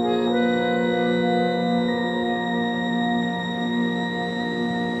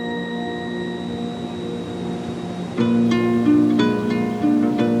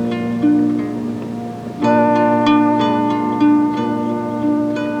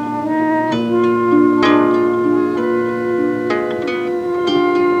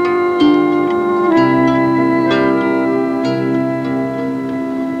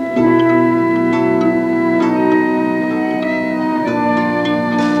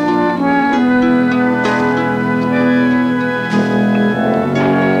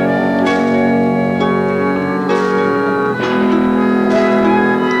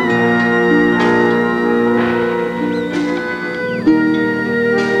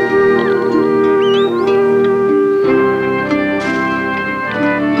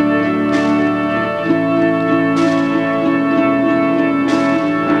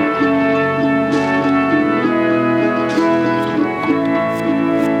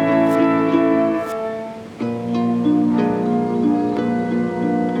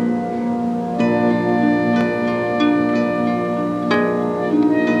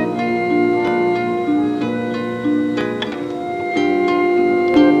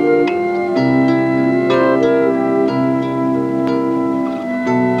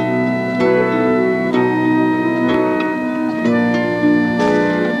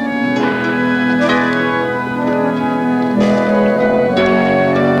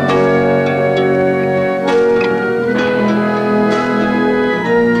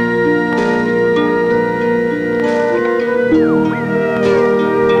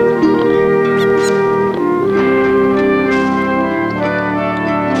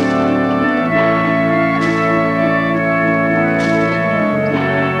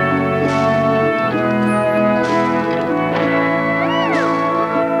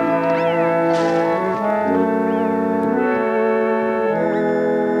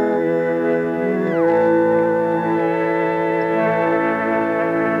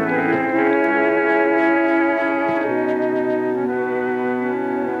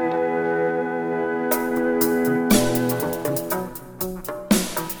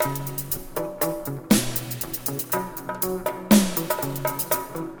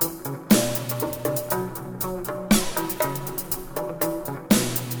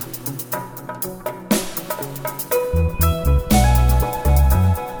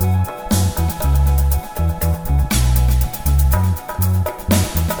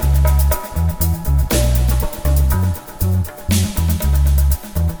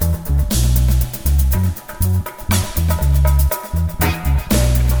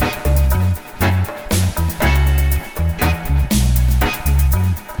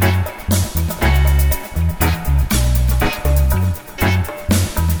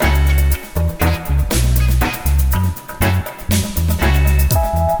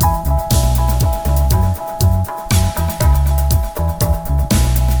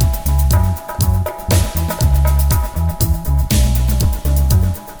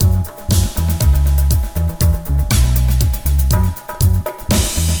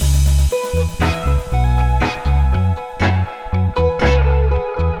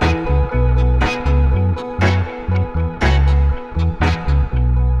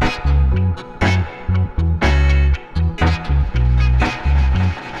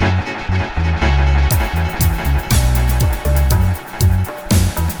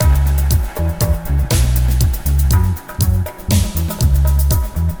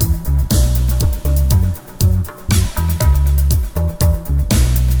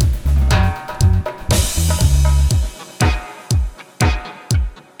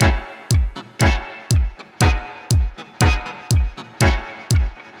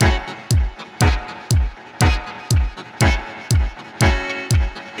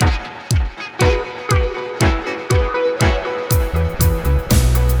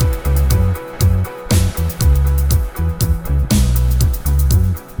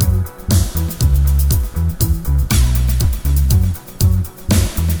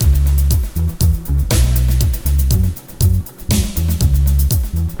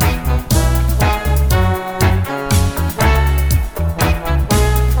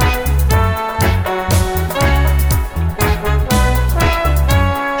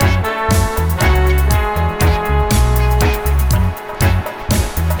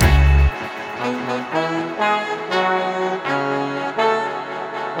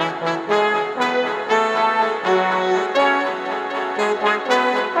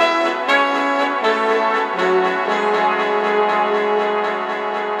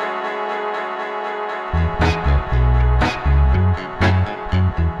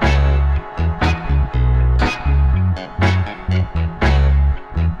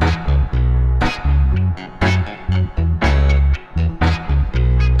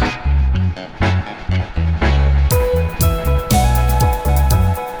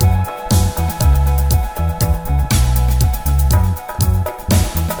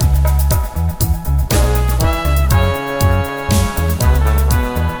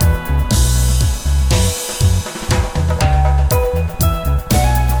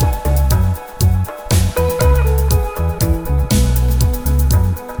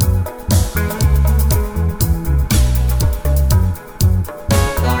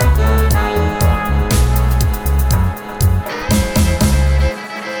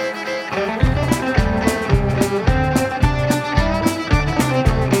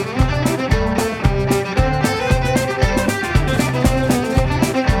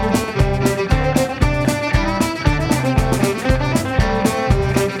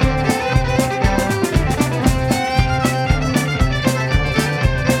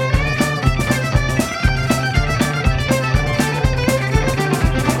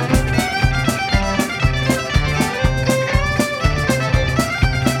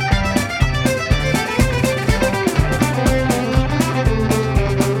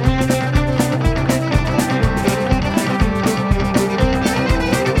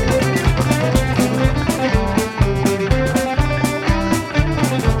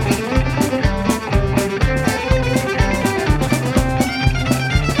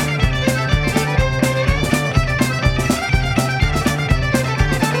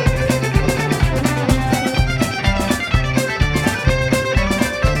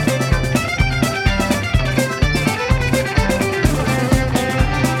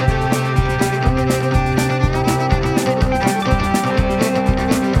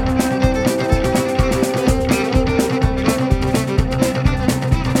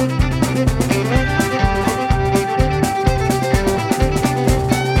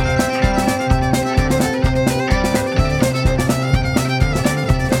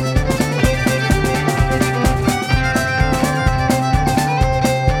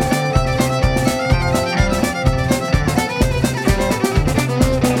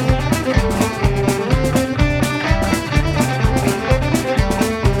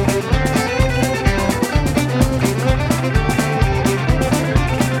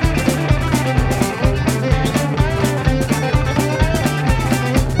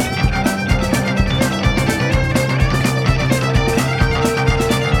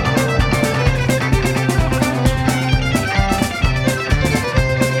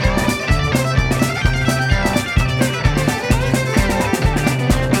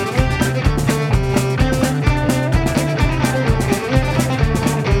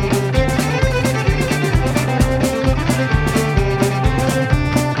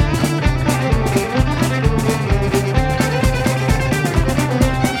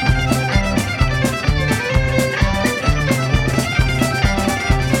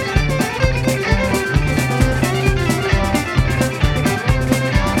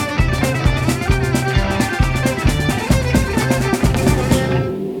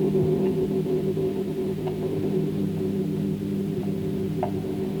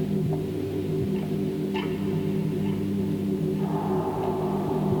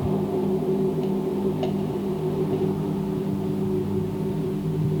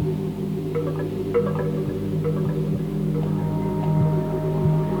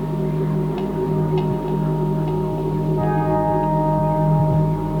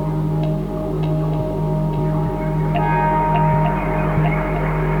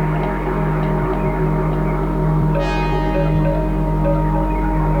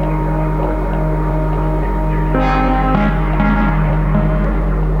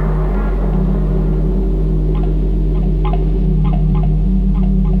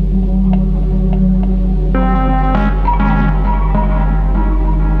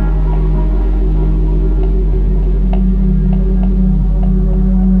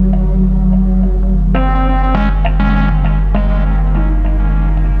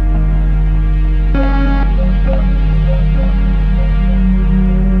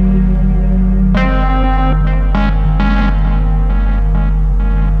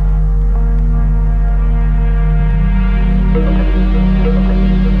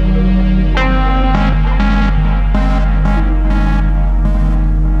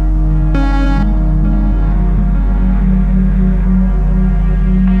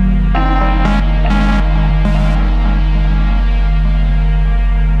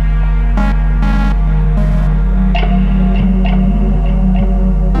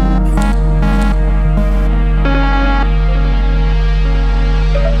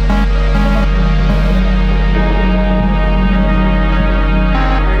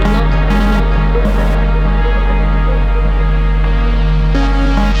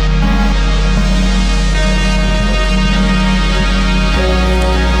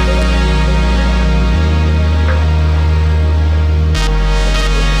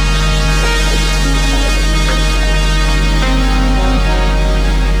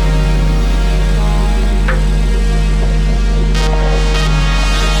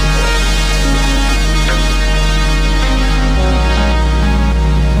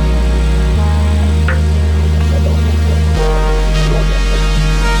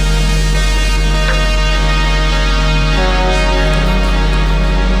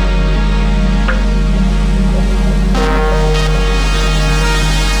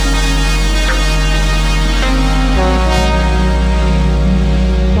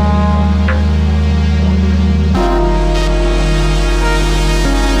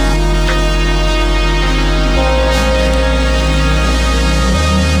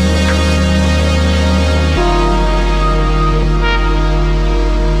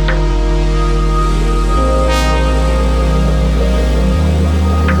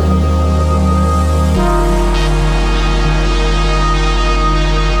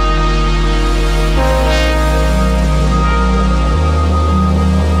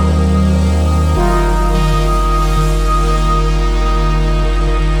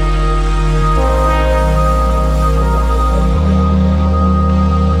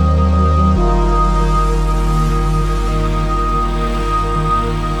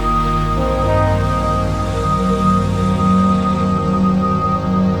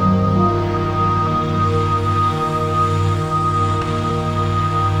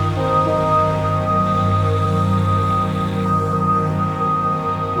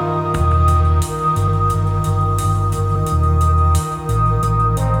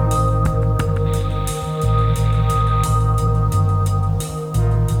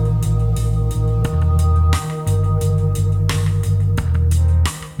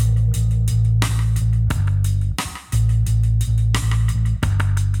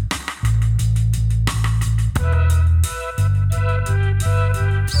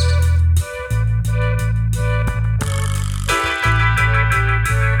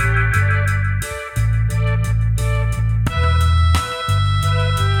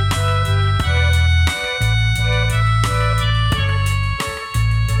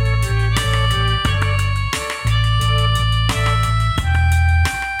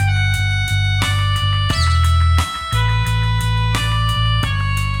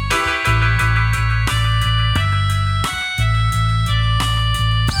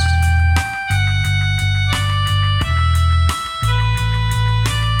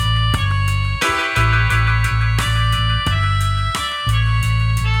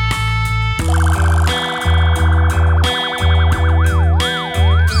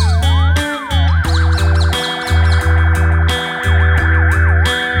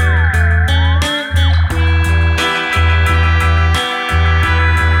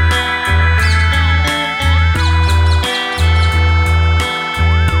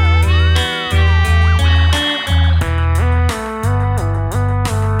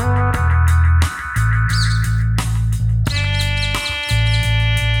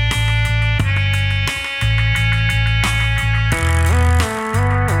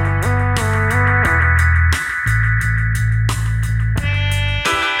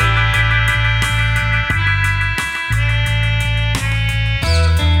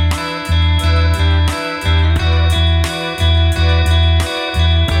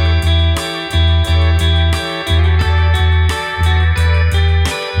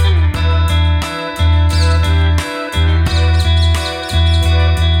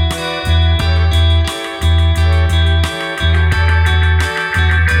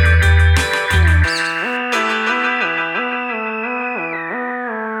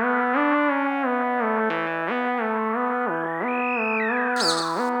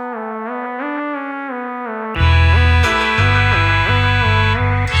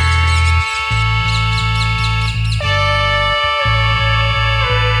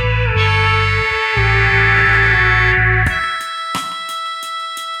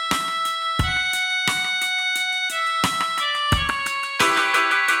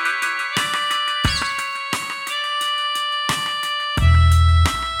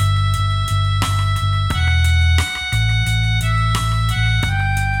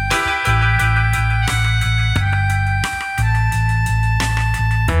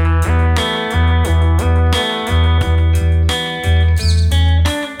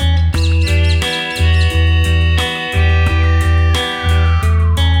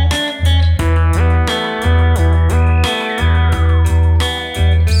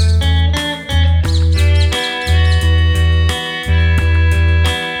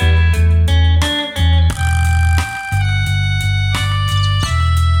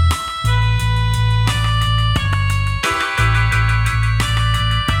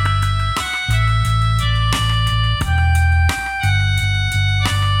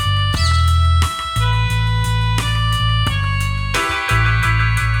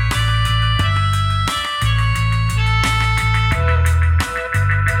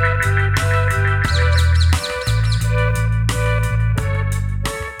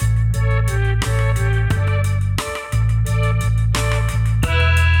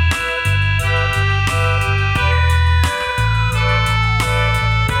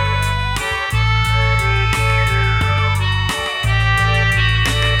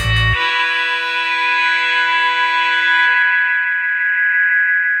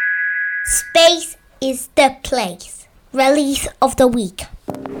 Space is the place. Release of the week.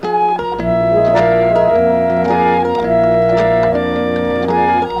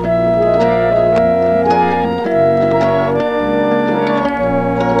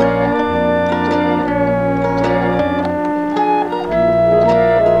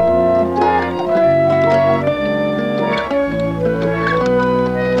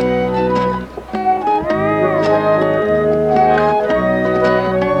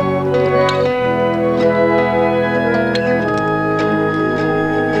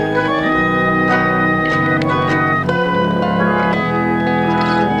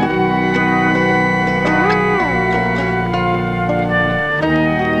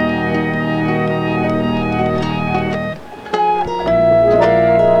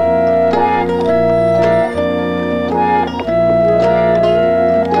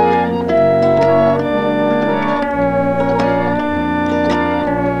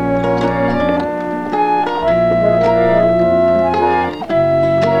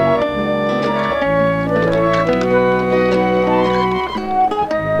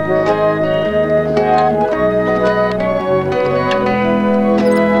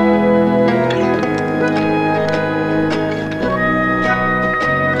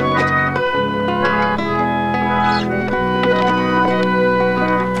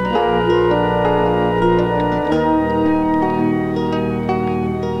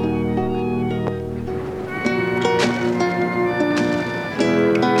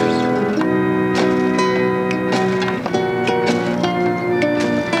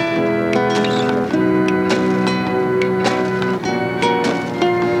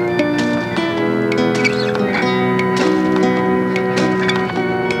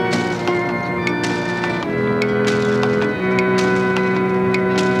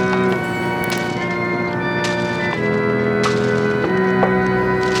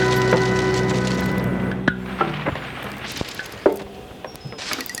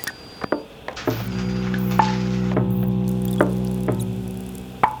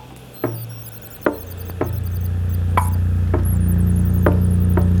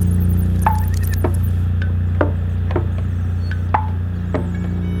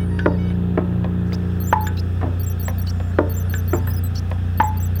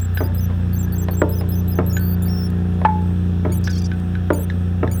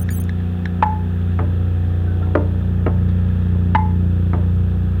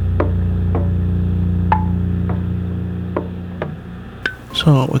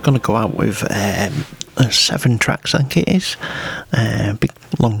 So we're going to go out with 7 tracks, I think it is. Big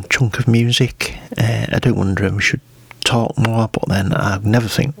long chunk of music. I do wonder if we should talk more, but then I never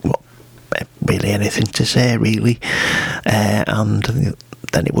think really anything to say, really. And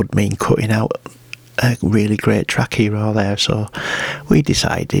then it would mean cutting out a really great track here or there. So we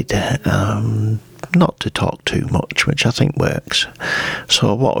decided not to talk too much, which I think works.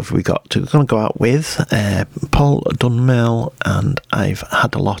 So what have we got? We're going to go out with Paul Dunmill and I've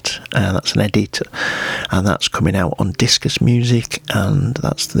Had a Lot. That's an edit, and that's coming out on Discus Music, and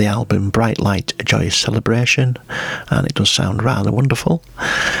that's the album Bright Light, A Joyous Celebration, and it does sound rather wonderful.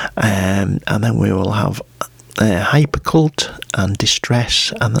 And then we will have Hypercult and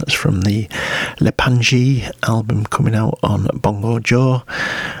Distress, and that's from the Lepanji album coming out on Bongo Joe.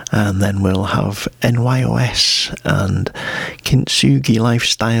 And then we'll have NYOS and Kintsugi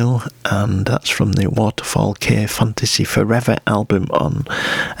Lifestyle, and that's from the Waterfall K Fantasy Forever album on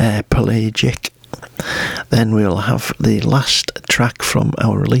Pelagic. Then we'll have the last track from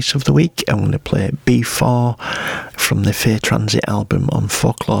our release of the week. I'm going to play B4 from the Fair Transit album on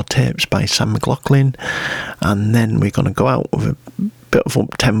Folklore Tapes by Sam McLaughlin. And then we're going to go out with a bit of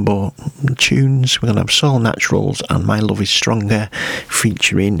up-tempo tunes. We're going to have Soul Naturals and My Love Is Stronger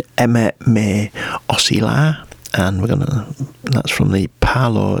featuring Emma May Oscilla. And that's from the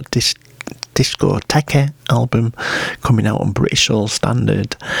Palo Discoteque album coming out on British Soul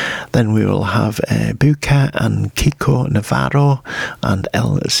Standard. Then we will have Buka and Kiko Navarro and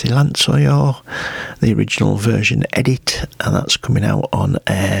El Silencio, the original version edit, and that's coming out on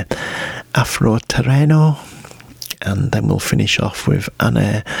Afro Terreno. And then we'll finish off with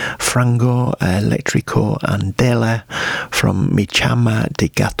Ana Frango, Electrico and Dela from Mi Chama de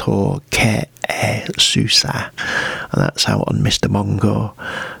Gato Que Susa, and that's out on Mr. Mongo.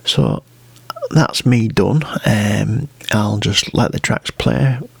 So that's me done. I'll just let the tracks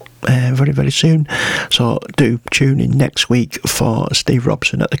play very, very soon. So do tune in next week for Steve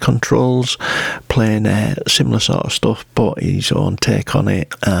Robson at the controls, playing similar sort of stuff, but his own take on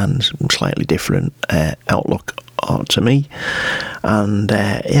it and slightly different outlook to me. And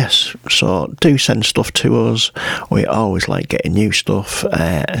yes, so do send stuff to us. We always like getting new stuff,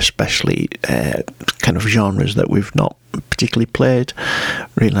 especially kind of genres that we've not particularly played.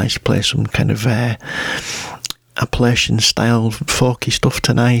 Really nice to play some kind of Appalachian style folky stuff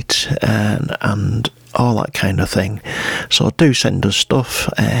tonight, and all that kind of thing. So do send us stuff.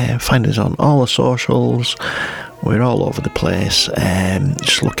 Find us on all the socials. We're all over the place.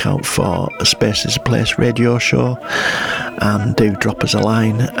 Just look out for a Space is a Place radio show, and do drop us a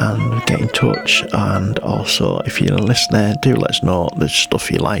line and get in touch. And also, if you're a listener, do let us know the stuff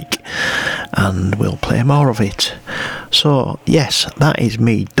you like, and we'll play more of it. So yes, that is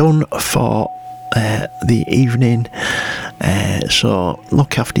me done for the evening. So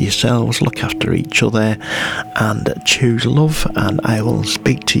look after yourselves, look after each other, and choose love, and I will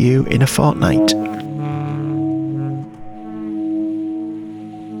speak to you in a fortnight.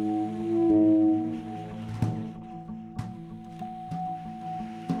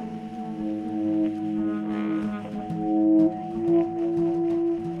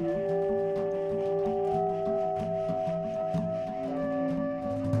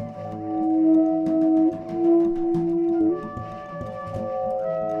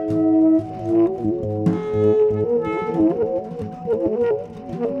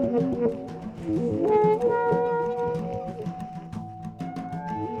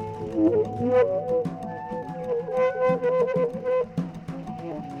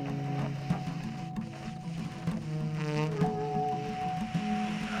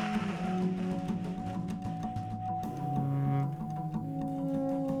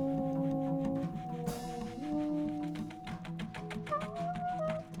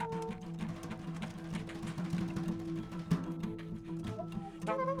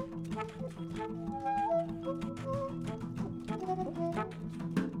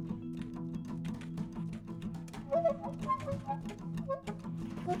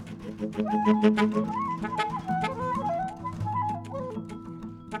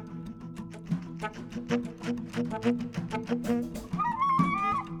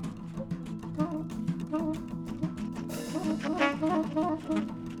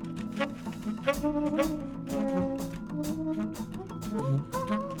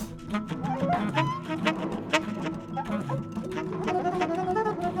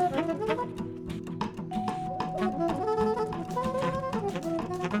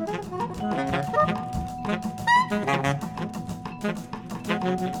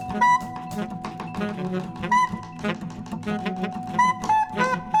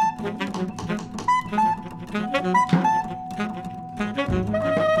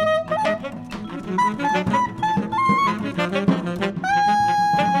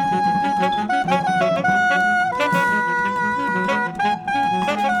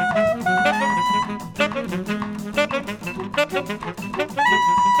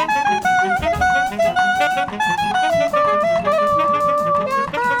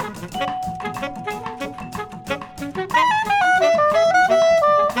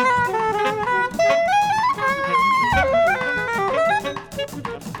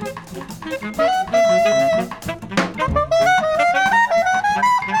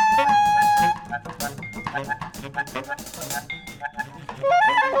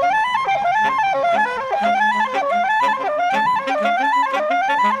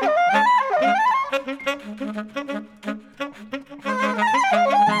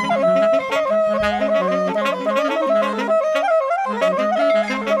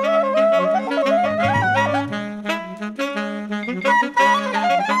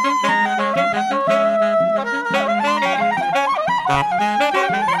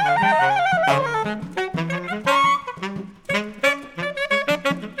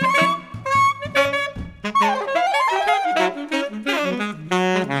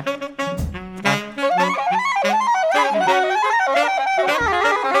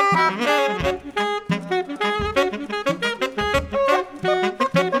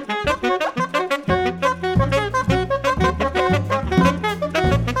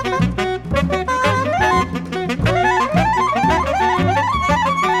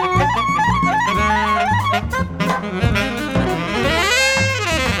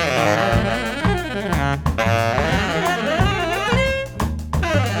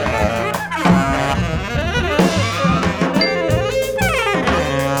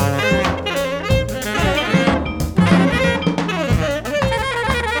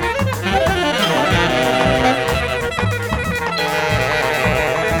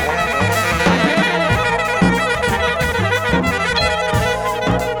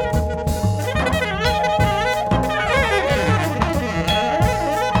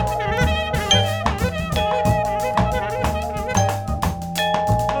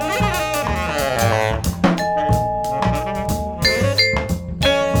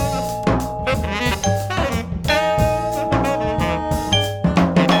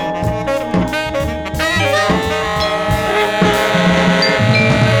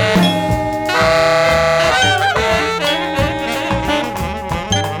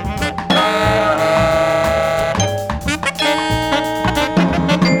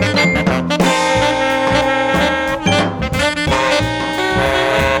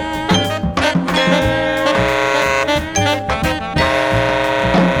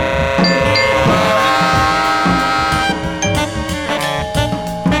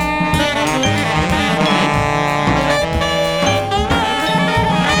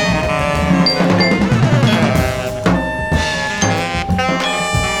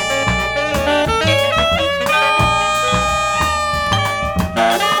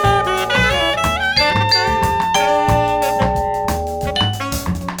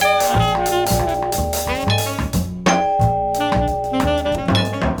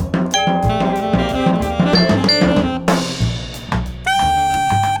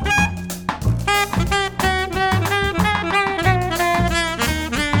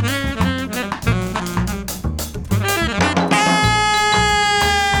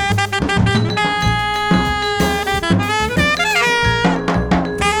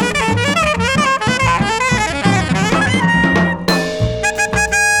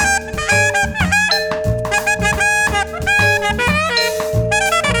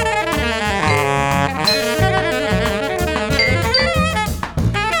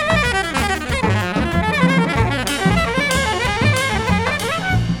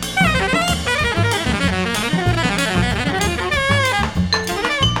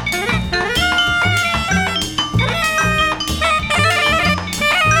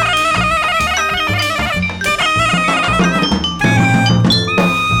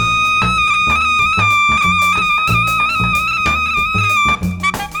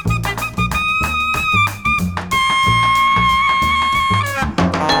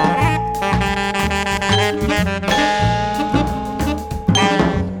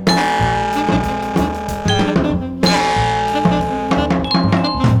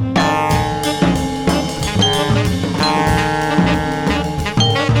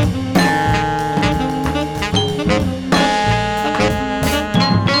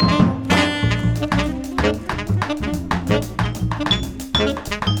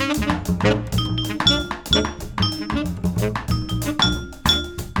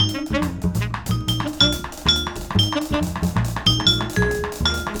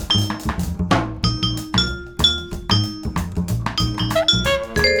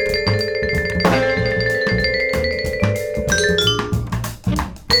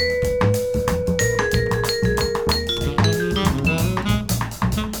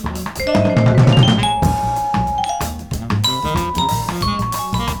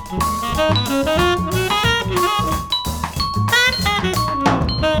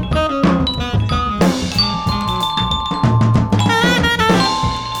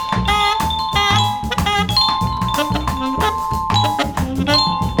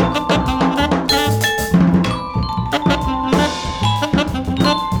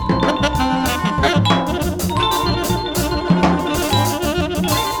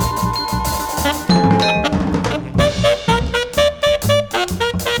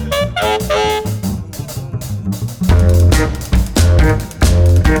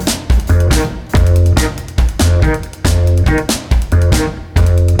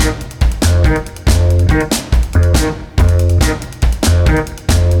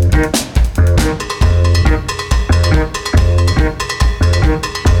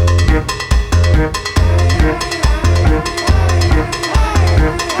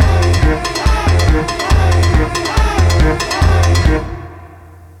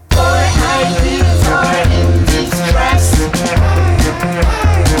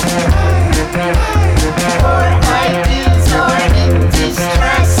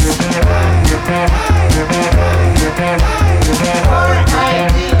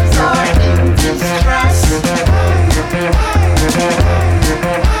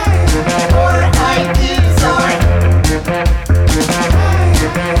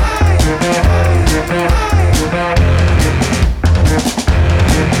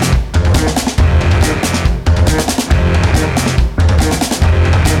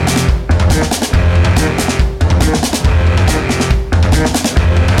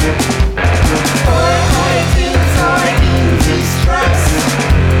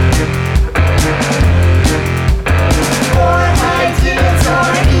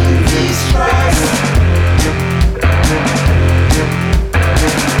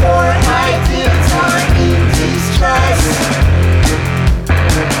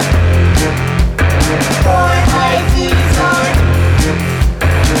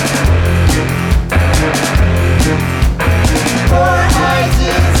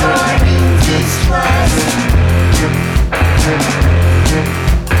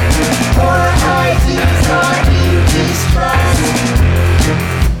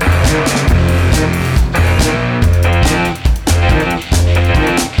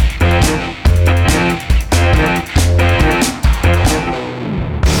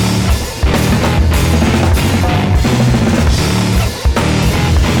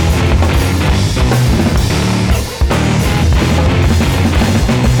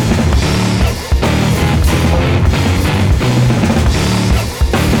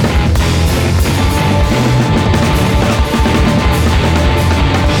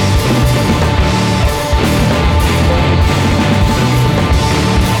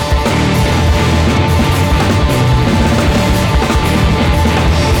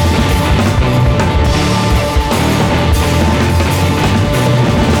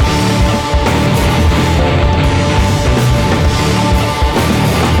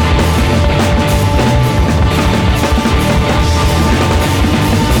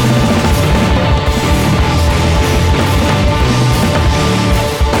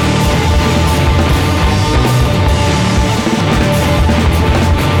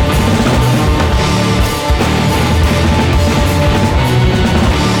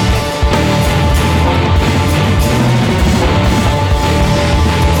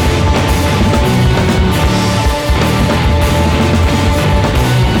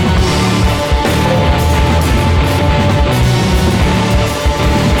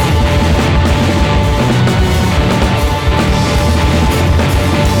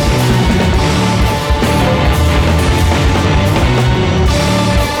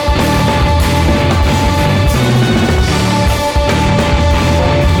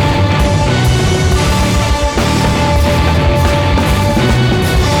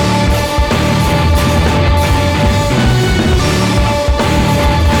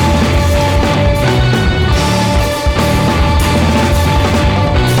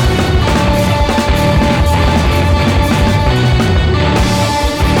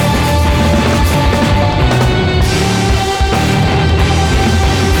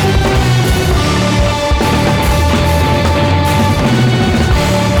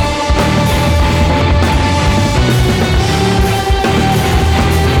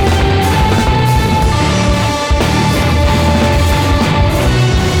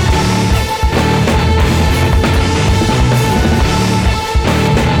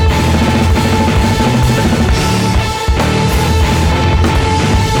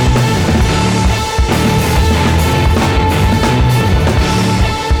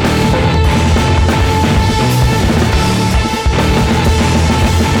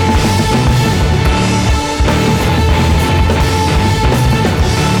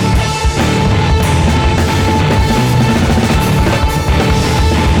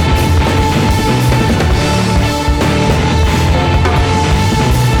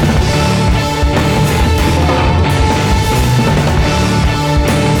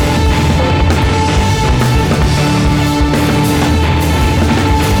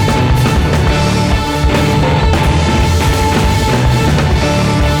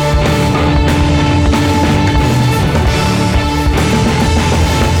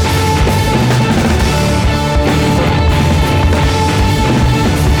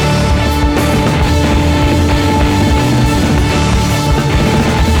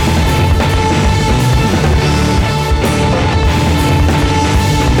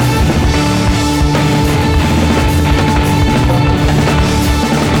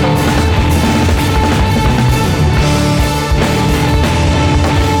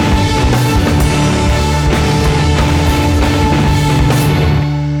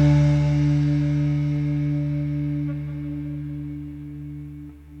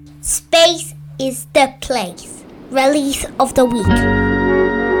 the Place. Release of the week.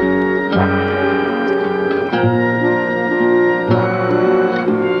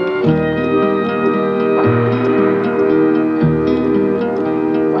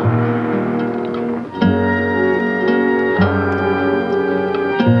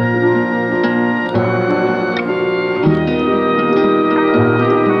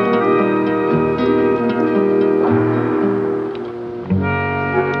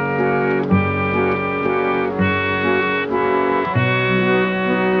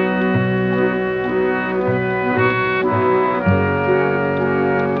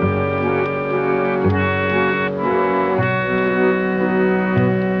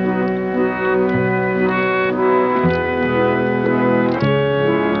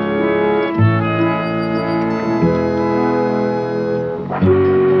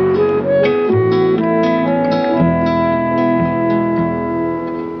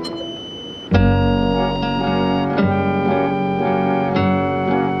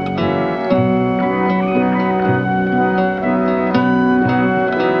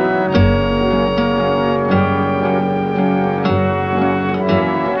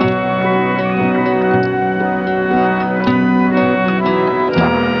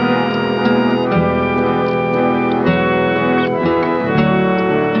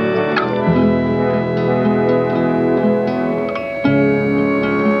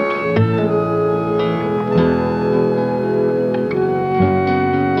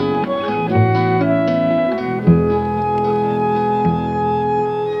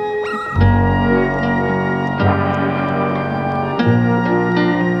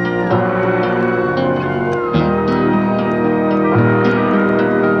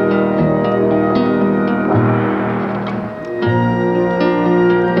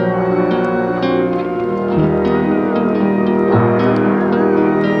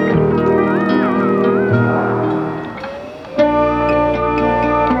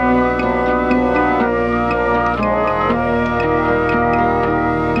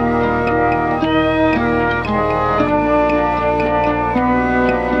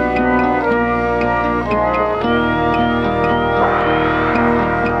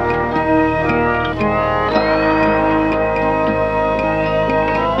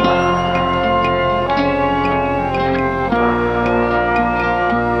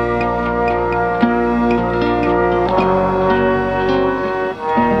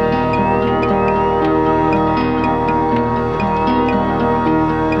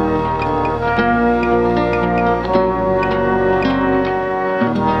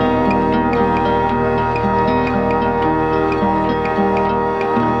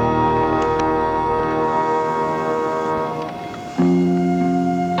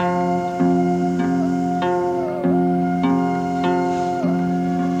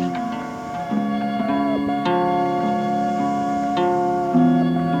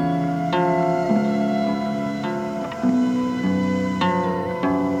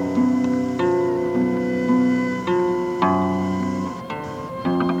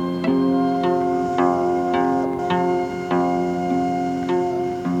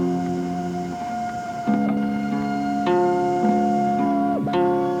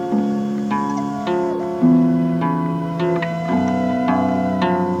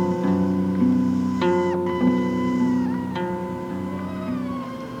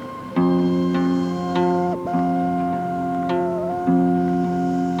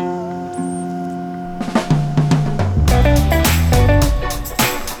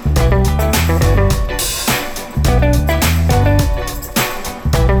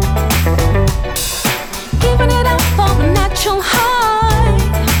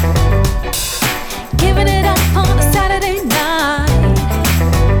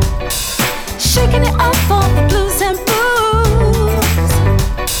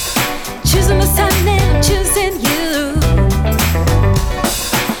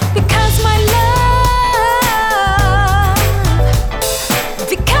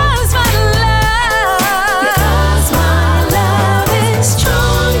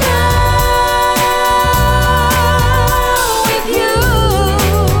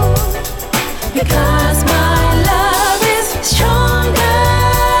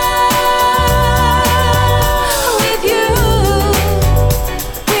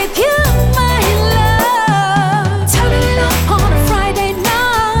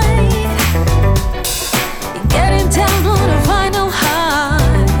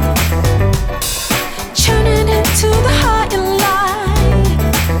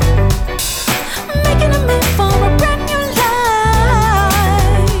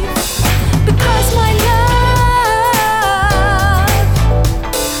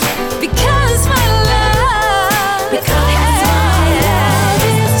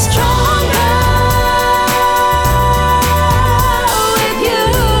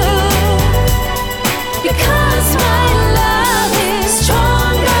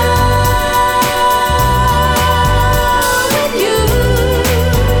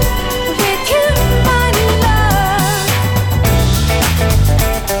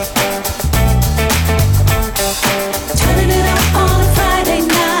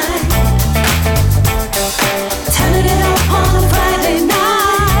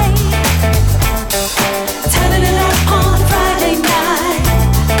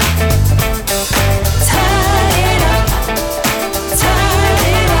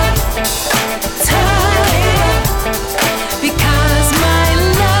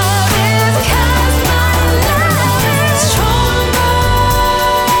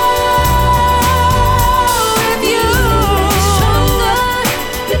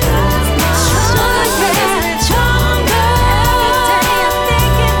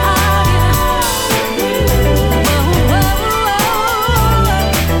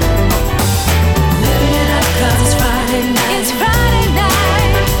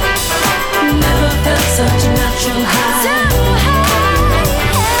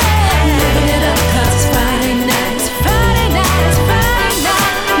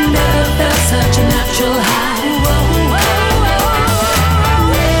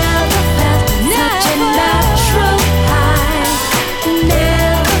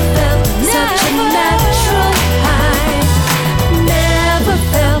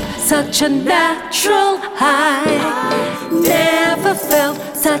 such a natural high. Never felt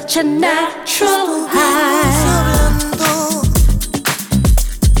such a natural high. Hablando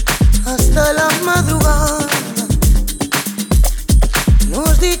hasta la madrugada.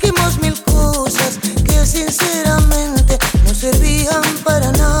 Nos dijimos mil cosas que sinceramente no servían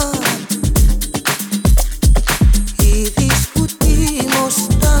para nada. Y discutimos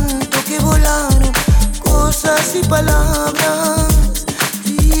tanto que volaron cosas y palabras.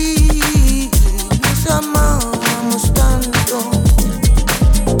 Y nos amábamos tanto.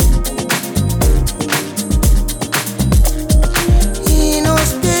 Y nos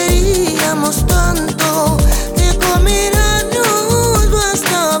queríamos tanto que comer nos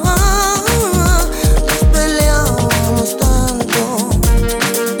bastaba. Nos peleábamos tanto.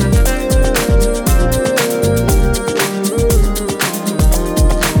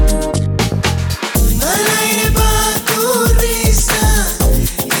 Al aire va tu risa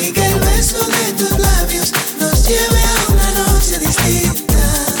y que el beso de tus labios nos lleve a una noche distinta.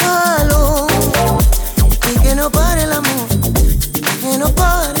 Halo, y que no pare el amor, que no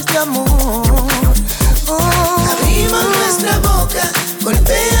pare este amor. Abrimos nuestra boca,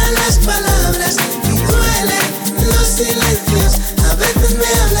 golpean las palabras y duelen los silencios. A veces me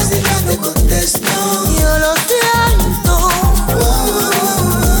hablas y no te contesto. Yo lo siento,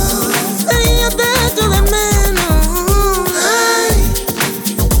 y yo te echo de menos. Ay.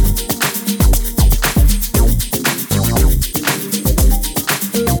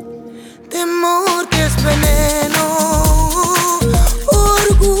 Temor que es veneno,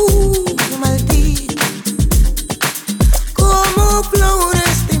 orgullo maldito, como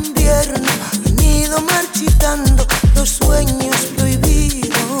flores de invierno han ido marchitando los sueños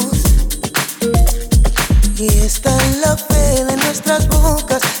prohibidos. Y está en la fe de nuestras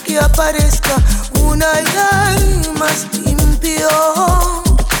bocas que aparezca un aire más limpio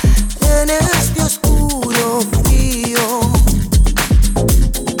en este oscuro frío.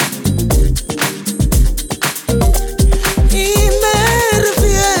 Y me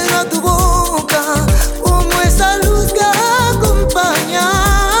refiero a tu boca como esa luz que acompaña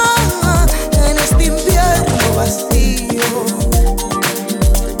en este invierno vacío.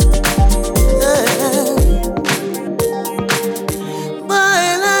 Va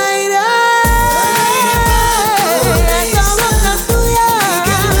el aire, esa boca tuya, y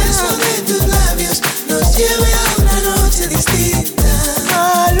que el beso de tus labios nos lleve a una noche distinta.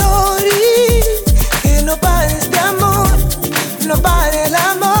 Al oír que no pare este amor, no pare el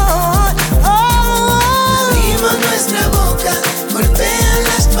amor. Abrimos nuestra boca, golpean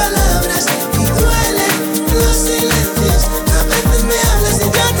las palabras y duelen los silencios. A veces me hablas y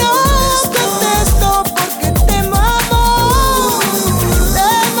yo no contesto porque temo amor,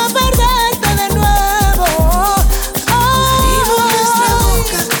 temo perderte de nuevo. Abrimos nuestra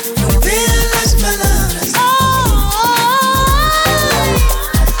boca, golpean las palabras.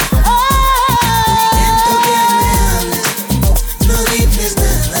 Intento que me hables, no dices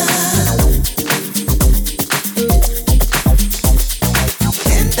nada.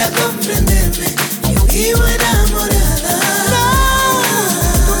 Intenta comprenderme, yo vivo enamorada.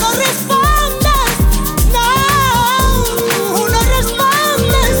 Tú no respondes, no, tú no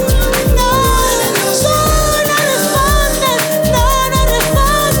respondes, no, tú no respondes, no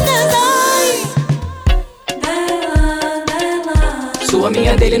respondes, ay. Sua,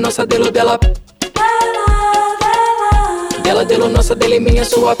 minha, dele, nossa, dele, dela. Dela, dele, nossa, dele, minha,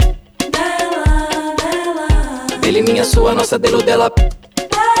 sua. Dele, minha, sua, nossa, dele, dela.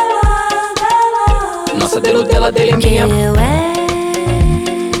 Nossa, dele, dela, dele, minha. Eu era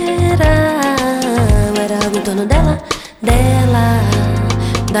algo em torno dela,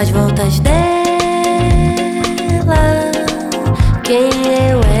 das voltas dela. Quem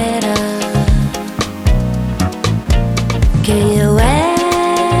eu era, quem eu era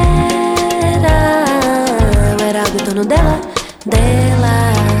algo em torno dela,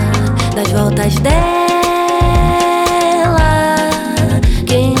 das voltas dela.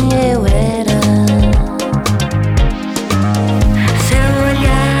 Quem eu era. Seu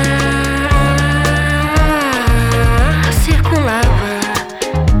olhar circulava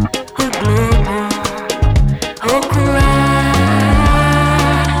o globo ocular,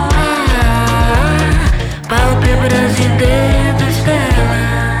 pálpebras e dedos dela.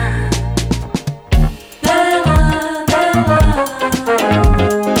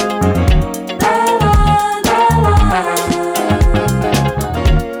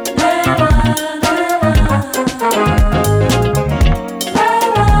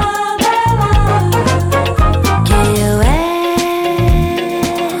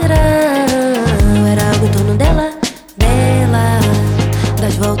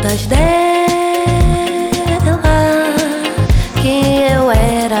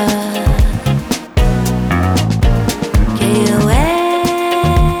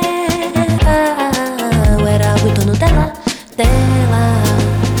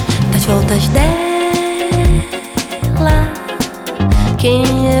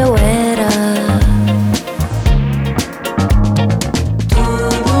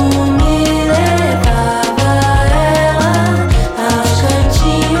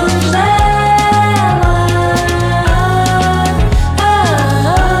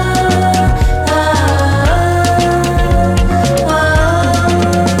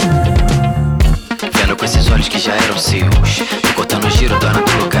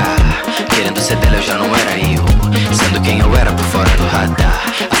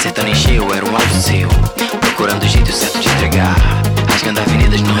 encher, eu era um alvo seu, procurando o jeito certo de entregar, rasgando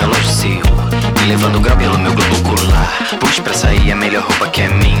avenidas no relógio seu, e levando grau pelo meu globo ocular. Pus pra sair a melhor roupa que é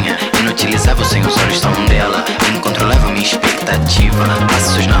minha, inutilizável sem os olhos tão dela, incontrolável minha expectativa,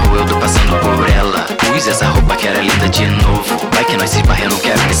 passos na rua eu tô passando por ela. Pus essa roupa que era linda de novo, vai que nós se esbarra, eu não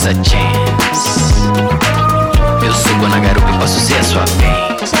quero miss a chance. Eu subo na garupa e posso ser a sua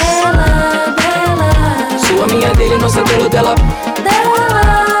vez. Sua, minha, dele, nossa, dele, dela.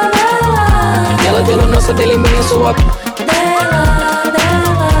 Dela, dele, nossa, dele, minha, sua.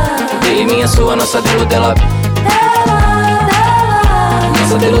 Dele, minha, sua, nossa, dele, dela.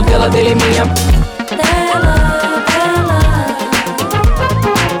 Nossa, dele, dela, dele, minha.